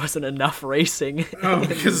because there wasn't enough racing. Oh,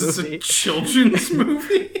 because it's a children's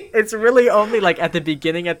movie? It's really only like at the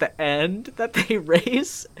beginning, at the end that they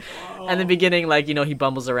race. Oh. And the beginning, like, you know, he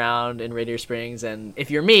bumbles around in Radiator Springs, and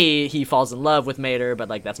if you're me, he falls in love with Mater, but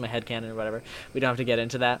like that's my headcanon or whatever. We don't have to get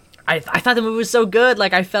into that. I thought the movie was so good.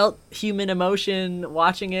 Like, I felt human emotion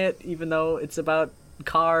watching it, even though it's about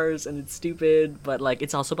cars and it's stupid, but like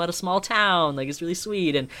it's also about a small town. Like, it's really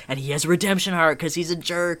sweet, and he has a redemption arc because he's a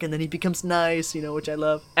jerk and then he becomes nice, you know, which I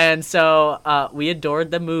love. And so we adored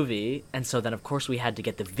the movie, and so then of course we had to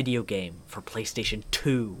get the video game for PlayStation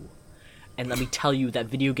 2. And let me tell you, that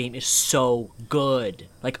video game is so good.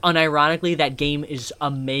 Like, unironically, that game is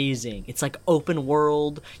amazing. It's like open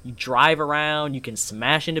world. You drive around, you can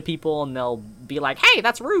smash into people, and they'll be like, hey,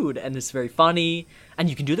 that's rude. And it's very funny. And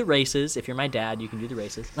you can do the races. If you're my dad, you can do the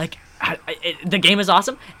races. Like, the game is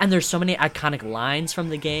awesome. And there's so many iconic lines from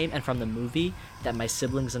the game and from the movie that my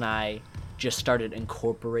siblings and I just started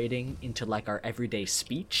incorporating into like our everyday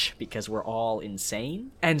speech because we're all insane.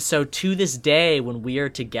 And so to this day, when we are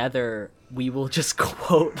together, we will just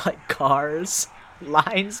quote like Cars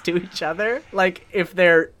lines to each other. Like, if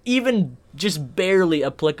they're even just barely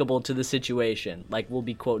applicable to the situation, like we'll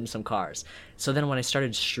be quoting some Cars. So then when I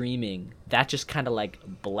started streaming, that just kind of like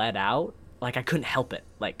bled out. Like, I couldn't help it.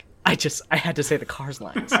 Like, I had to say the Cars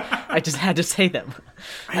lines. I just had to say them.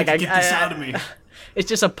 I had to get this out of me. It's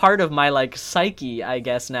just a part of my, like, psyche, I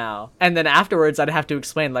guess, now. And then afterwards, I'd have to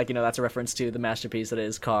explain, like, you know, that's a reference to the masterpiece that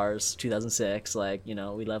is Cars 2006. Like, you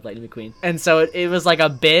know, we love Lightning McQueen. And so it was, like, a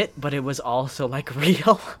bit, but it was also, like,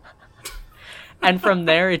 real. And from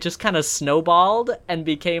there, it just kind of snowballed and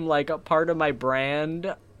became, like, a part of my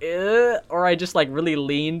brand. Or I just, like, really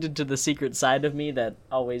leaned into the secret side of me that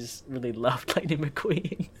always really loved Lightning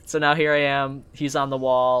McQueen. So now here I am. He's on the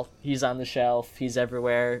wall. He's on the shelf. He's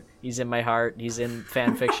everywhere. He's in my heart. He's in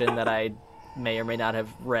fan fiction that I may or may not have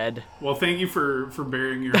read. Well, thank you for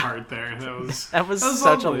bearing your heart there. That was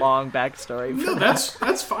such lovely. A long backstory. No,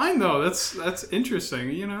 that's fine though. That's interesting.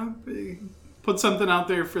 You know, put something out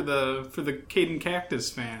there for the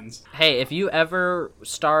KadenCactus fans. Hey, if you ever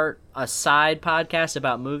start a side podcast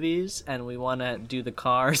about movies and we want to do the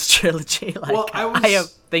Cars trilogy, like, well, I have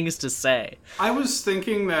things to say. I was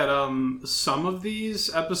thinking that some of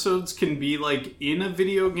these episodes can be like in a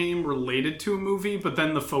video game related to a movie, but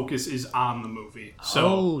then the focus is on the movie.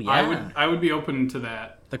 So I would be open to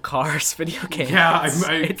that. The Cars video game. Yeah,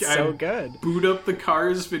 it's so good. Boot up the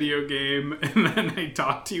Cars video game, and then I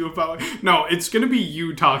talk to you about... No, it's going to be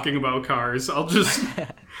you talking about Cars.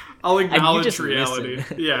 I'll acknowledge reality.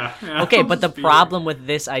 Yeah. Okay, but the problem with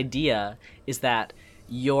this idea is that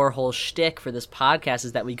your whole shtick for this podcast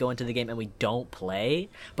is that we go into the game and we don't play,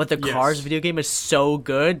 but the Cars video game is so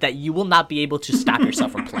good that you will not be able to stop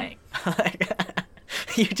yourself from playing.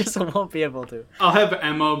 You just won't be able to. I'll have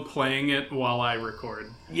Emma playing it while I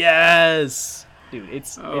record. Yes! Dude,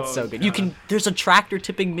 it's so good. God. There's a tractor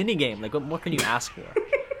tipping minigame. Like, what more can you ask for?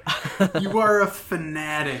 You are a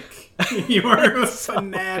fanatic. You are a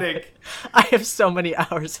fanatic. I have so many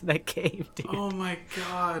hours in that game, dude. Oh my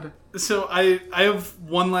god. So I have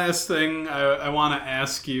one last thing I want to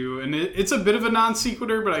ask you, and it's a bit of a non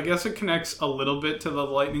sequitur, but I guess it connects a little bit to the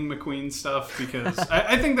Lightning McQueen stuff, because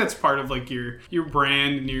I think that's part of like your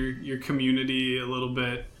brand and your community a little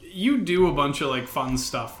bit. You do a bunch of like fun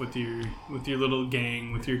stuff with your little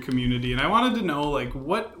gang, with your community, and I wanted to know like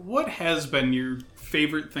what has been your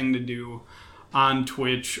favorite thing to do on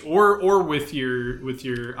Twitch or with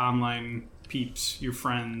your online peeps, your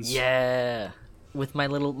friends. Yeah. With my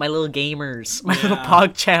little gamers, my little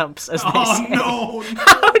pog champs, as they say. No.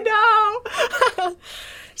 Oh no.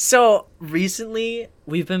 So recently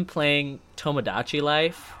we've been playing Tomodachi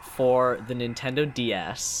Life for the Nintendo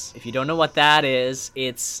DS. If you don't know what that is,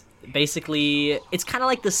 it's kind of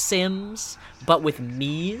like The Sims, but with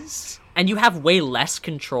Miis. And you have way less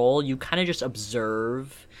control. You kind of just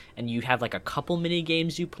observe, and you have like a couple mini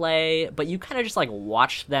games you play, but you kind of just like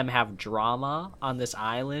watch them have drama on this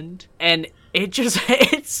island. And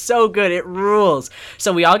it's so good. It rules.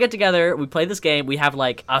 So we all get together, we play this game. We have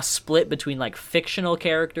like a split between like fictional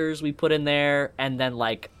characters we put in there, and then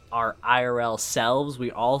like our IRL selves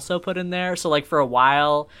we also put in there. So like for a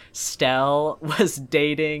while, Stell was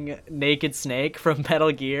dating Naked Snake from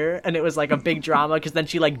Metal Gear, and it was like a big drama because then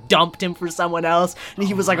she like dumped him for someone else, and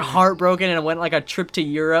he was like heartbroken and went like a trip to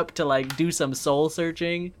Europe to like do some soul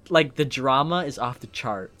searching. Like, the drama is off the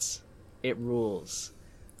charts. It rules.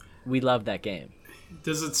 We love that game.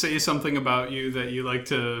 Does it say something about you that you like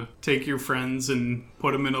to take your friends and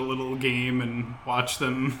put them in a little game and watch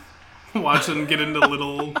them watch them get into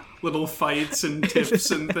little fights and tiffs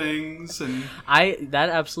and things. And that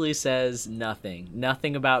absolutely says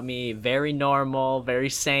nothing about me. Very normal, very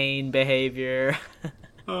sane behavior.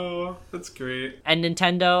 Oh, that's great. And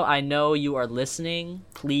Nintendo, I know you are listening.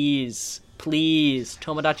 Please,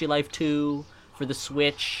 Tomodachi Life 2 for the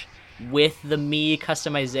Switch with the Mii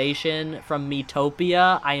customization from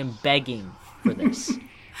Miitopia. I am begging for this.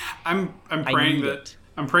 I'm praying that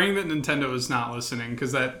Nintendo is not listening,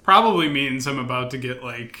 because that probably means I'm about to get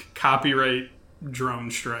like copyright drone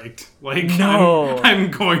striked. Like, no. I'm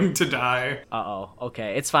going to die.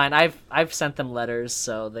 Okay, it's fine. I've sent them letters,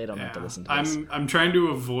 so they don't have to listen to this. I'm trying to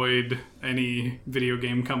avoid any video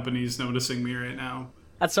game companies noticing me right now.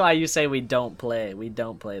 That's why you say we don't play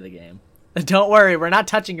the game. Don't worry, we're not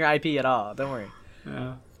touching your IP at all. Don't worry.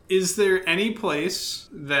 Yeah. Is there any place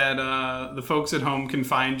that the folks at home can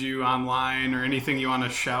find you online, or anything you want to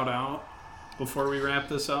shout out before we wrap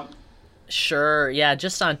this up? Sure, yeah,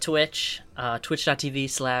 just on Twitch,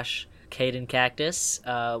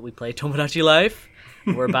 twitch.tv/KadenCactus. We play Tomodachi Life.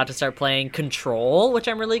 We're about to start playing Control, which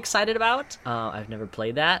I'm really excited about. I've never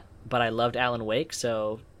played that, but I loved Alan Wake,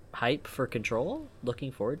 so hype for Control.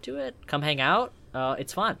 Looking forward to it. Come hang out.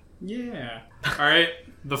 It's fun. Yeah. All right,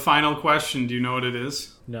 the final question. Do you know what it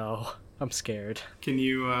is? No, I'm scared. Can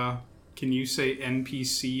you say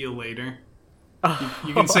NPC later?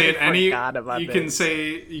 You can say it any. You can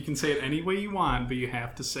say it any way you want, but you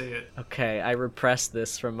have to say it. Okay, I repressed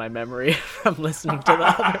this from my memory from listening to the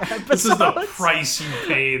other episodes. This is the price you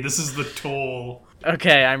pay. This is the toll.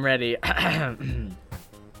 Okay, I'm ready.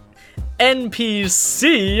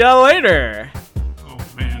 NPC ya later. Oh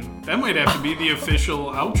man, that might have to be the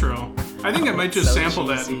official outro. I think I might just sample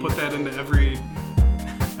that and put that into every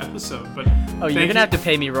episode. But you're gonna have to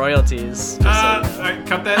pay me royalties. All right,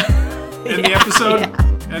 cut that. End the episode.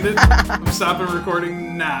 Yeah. End it. I'm stopping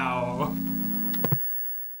recording now.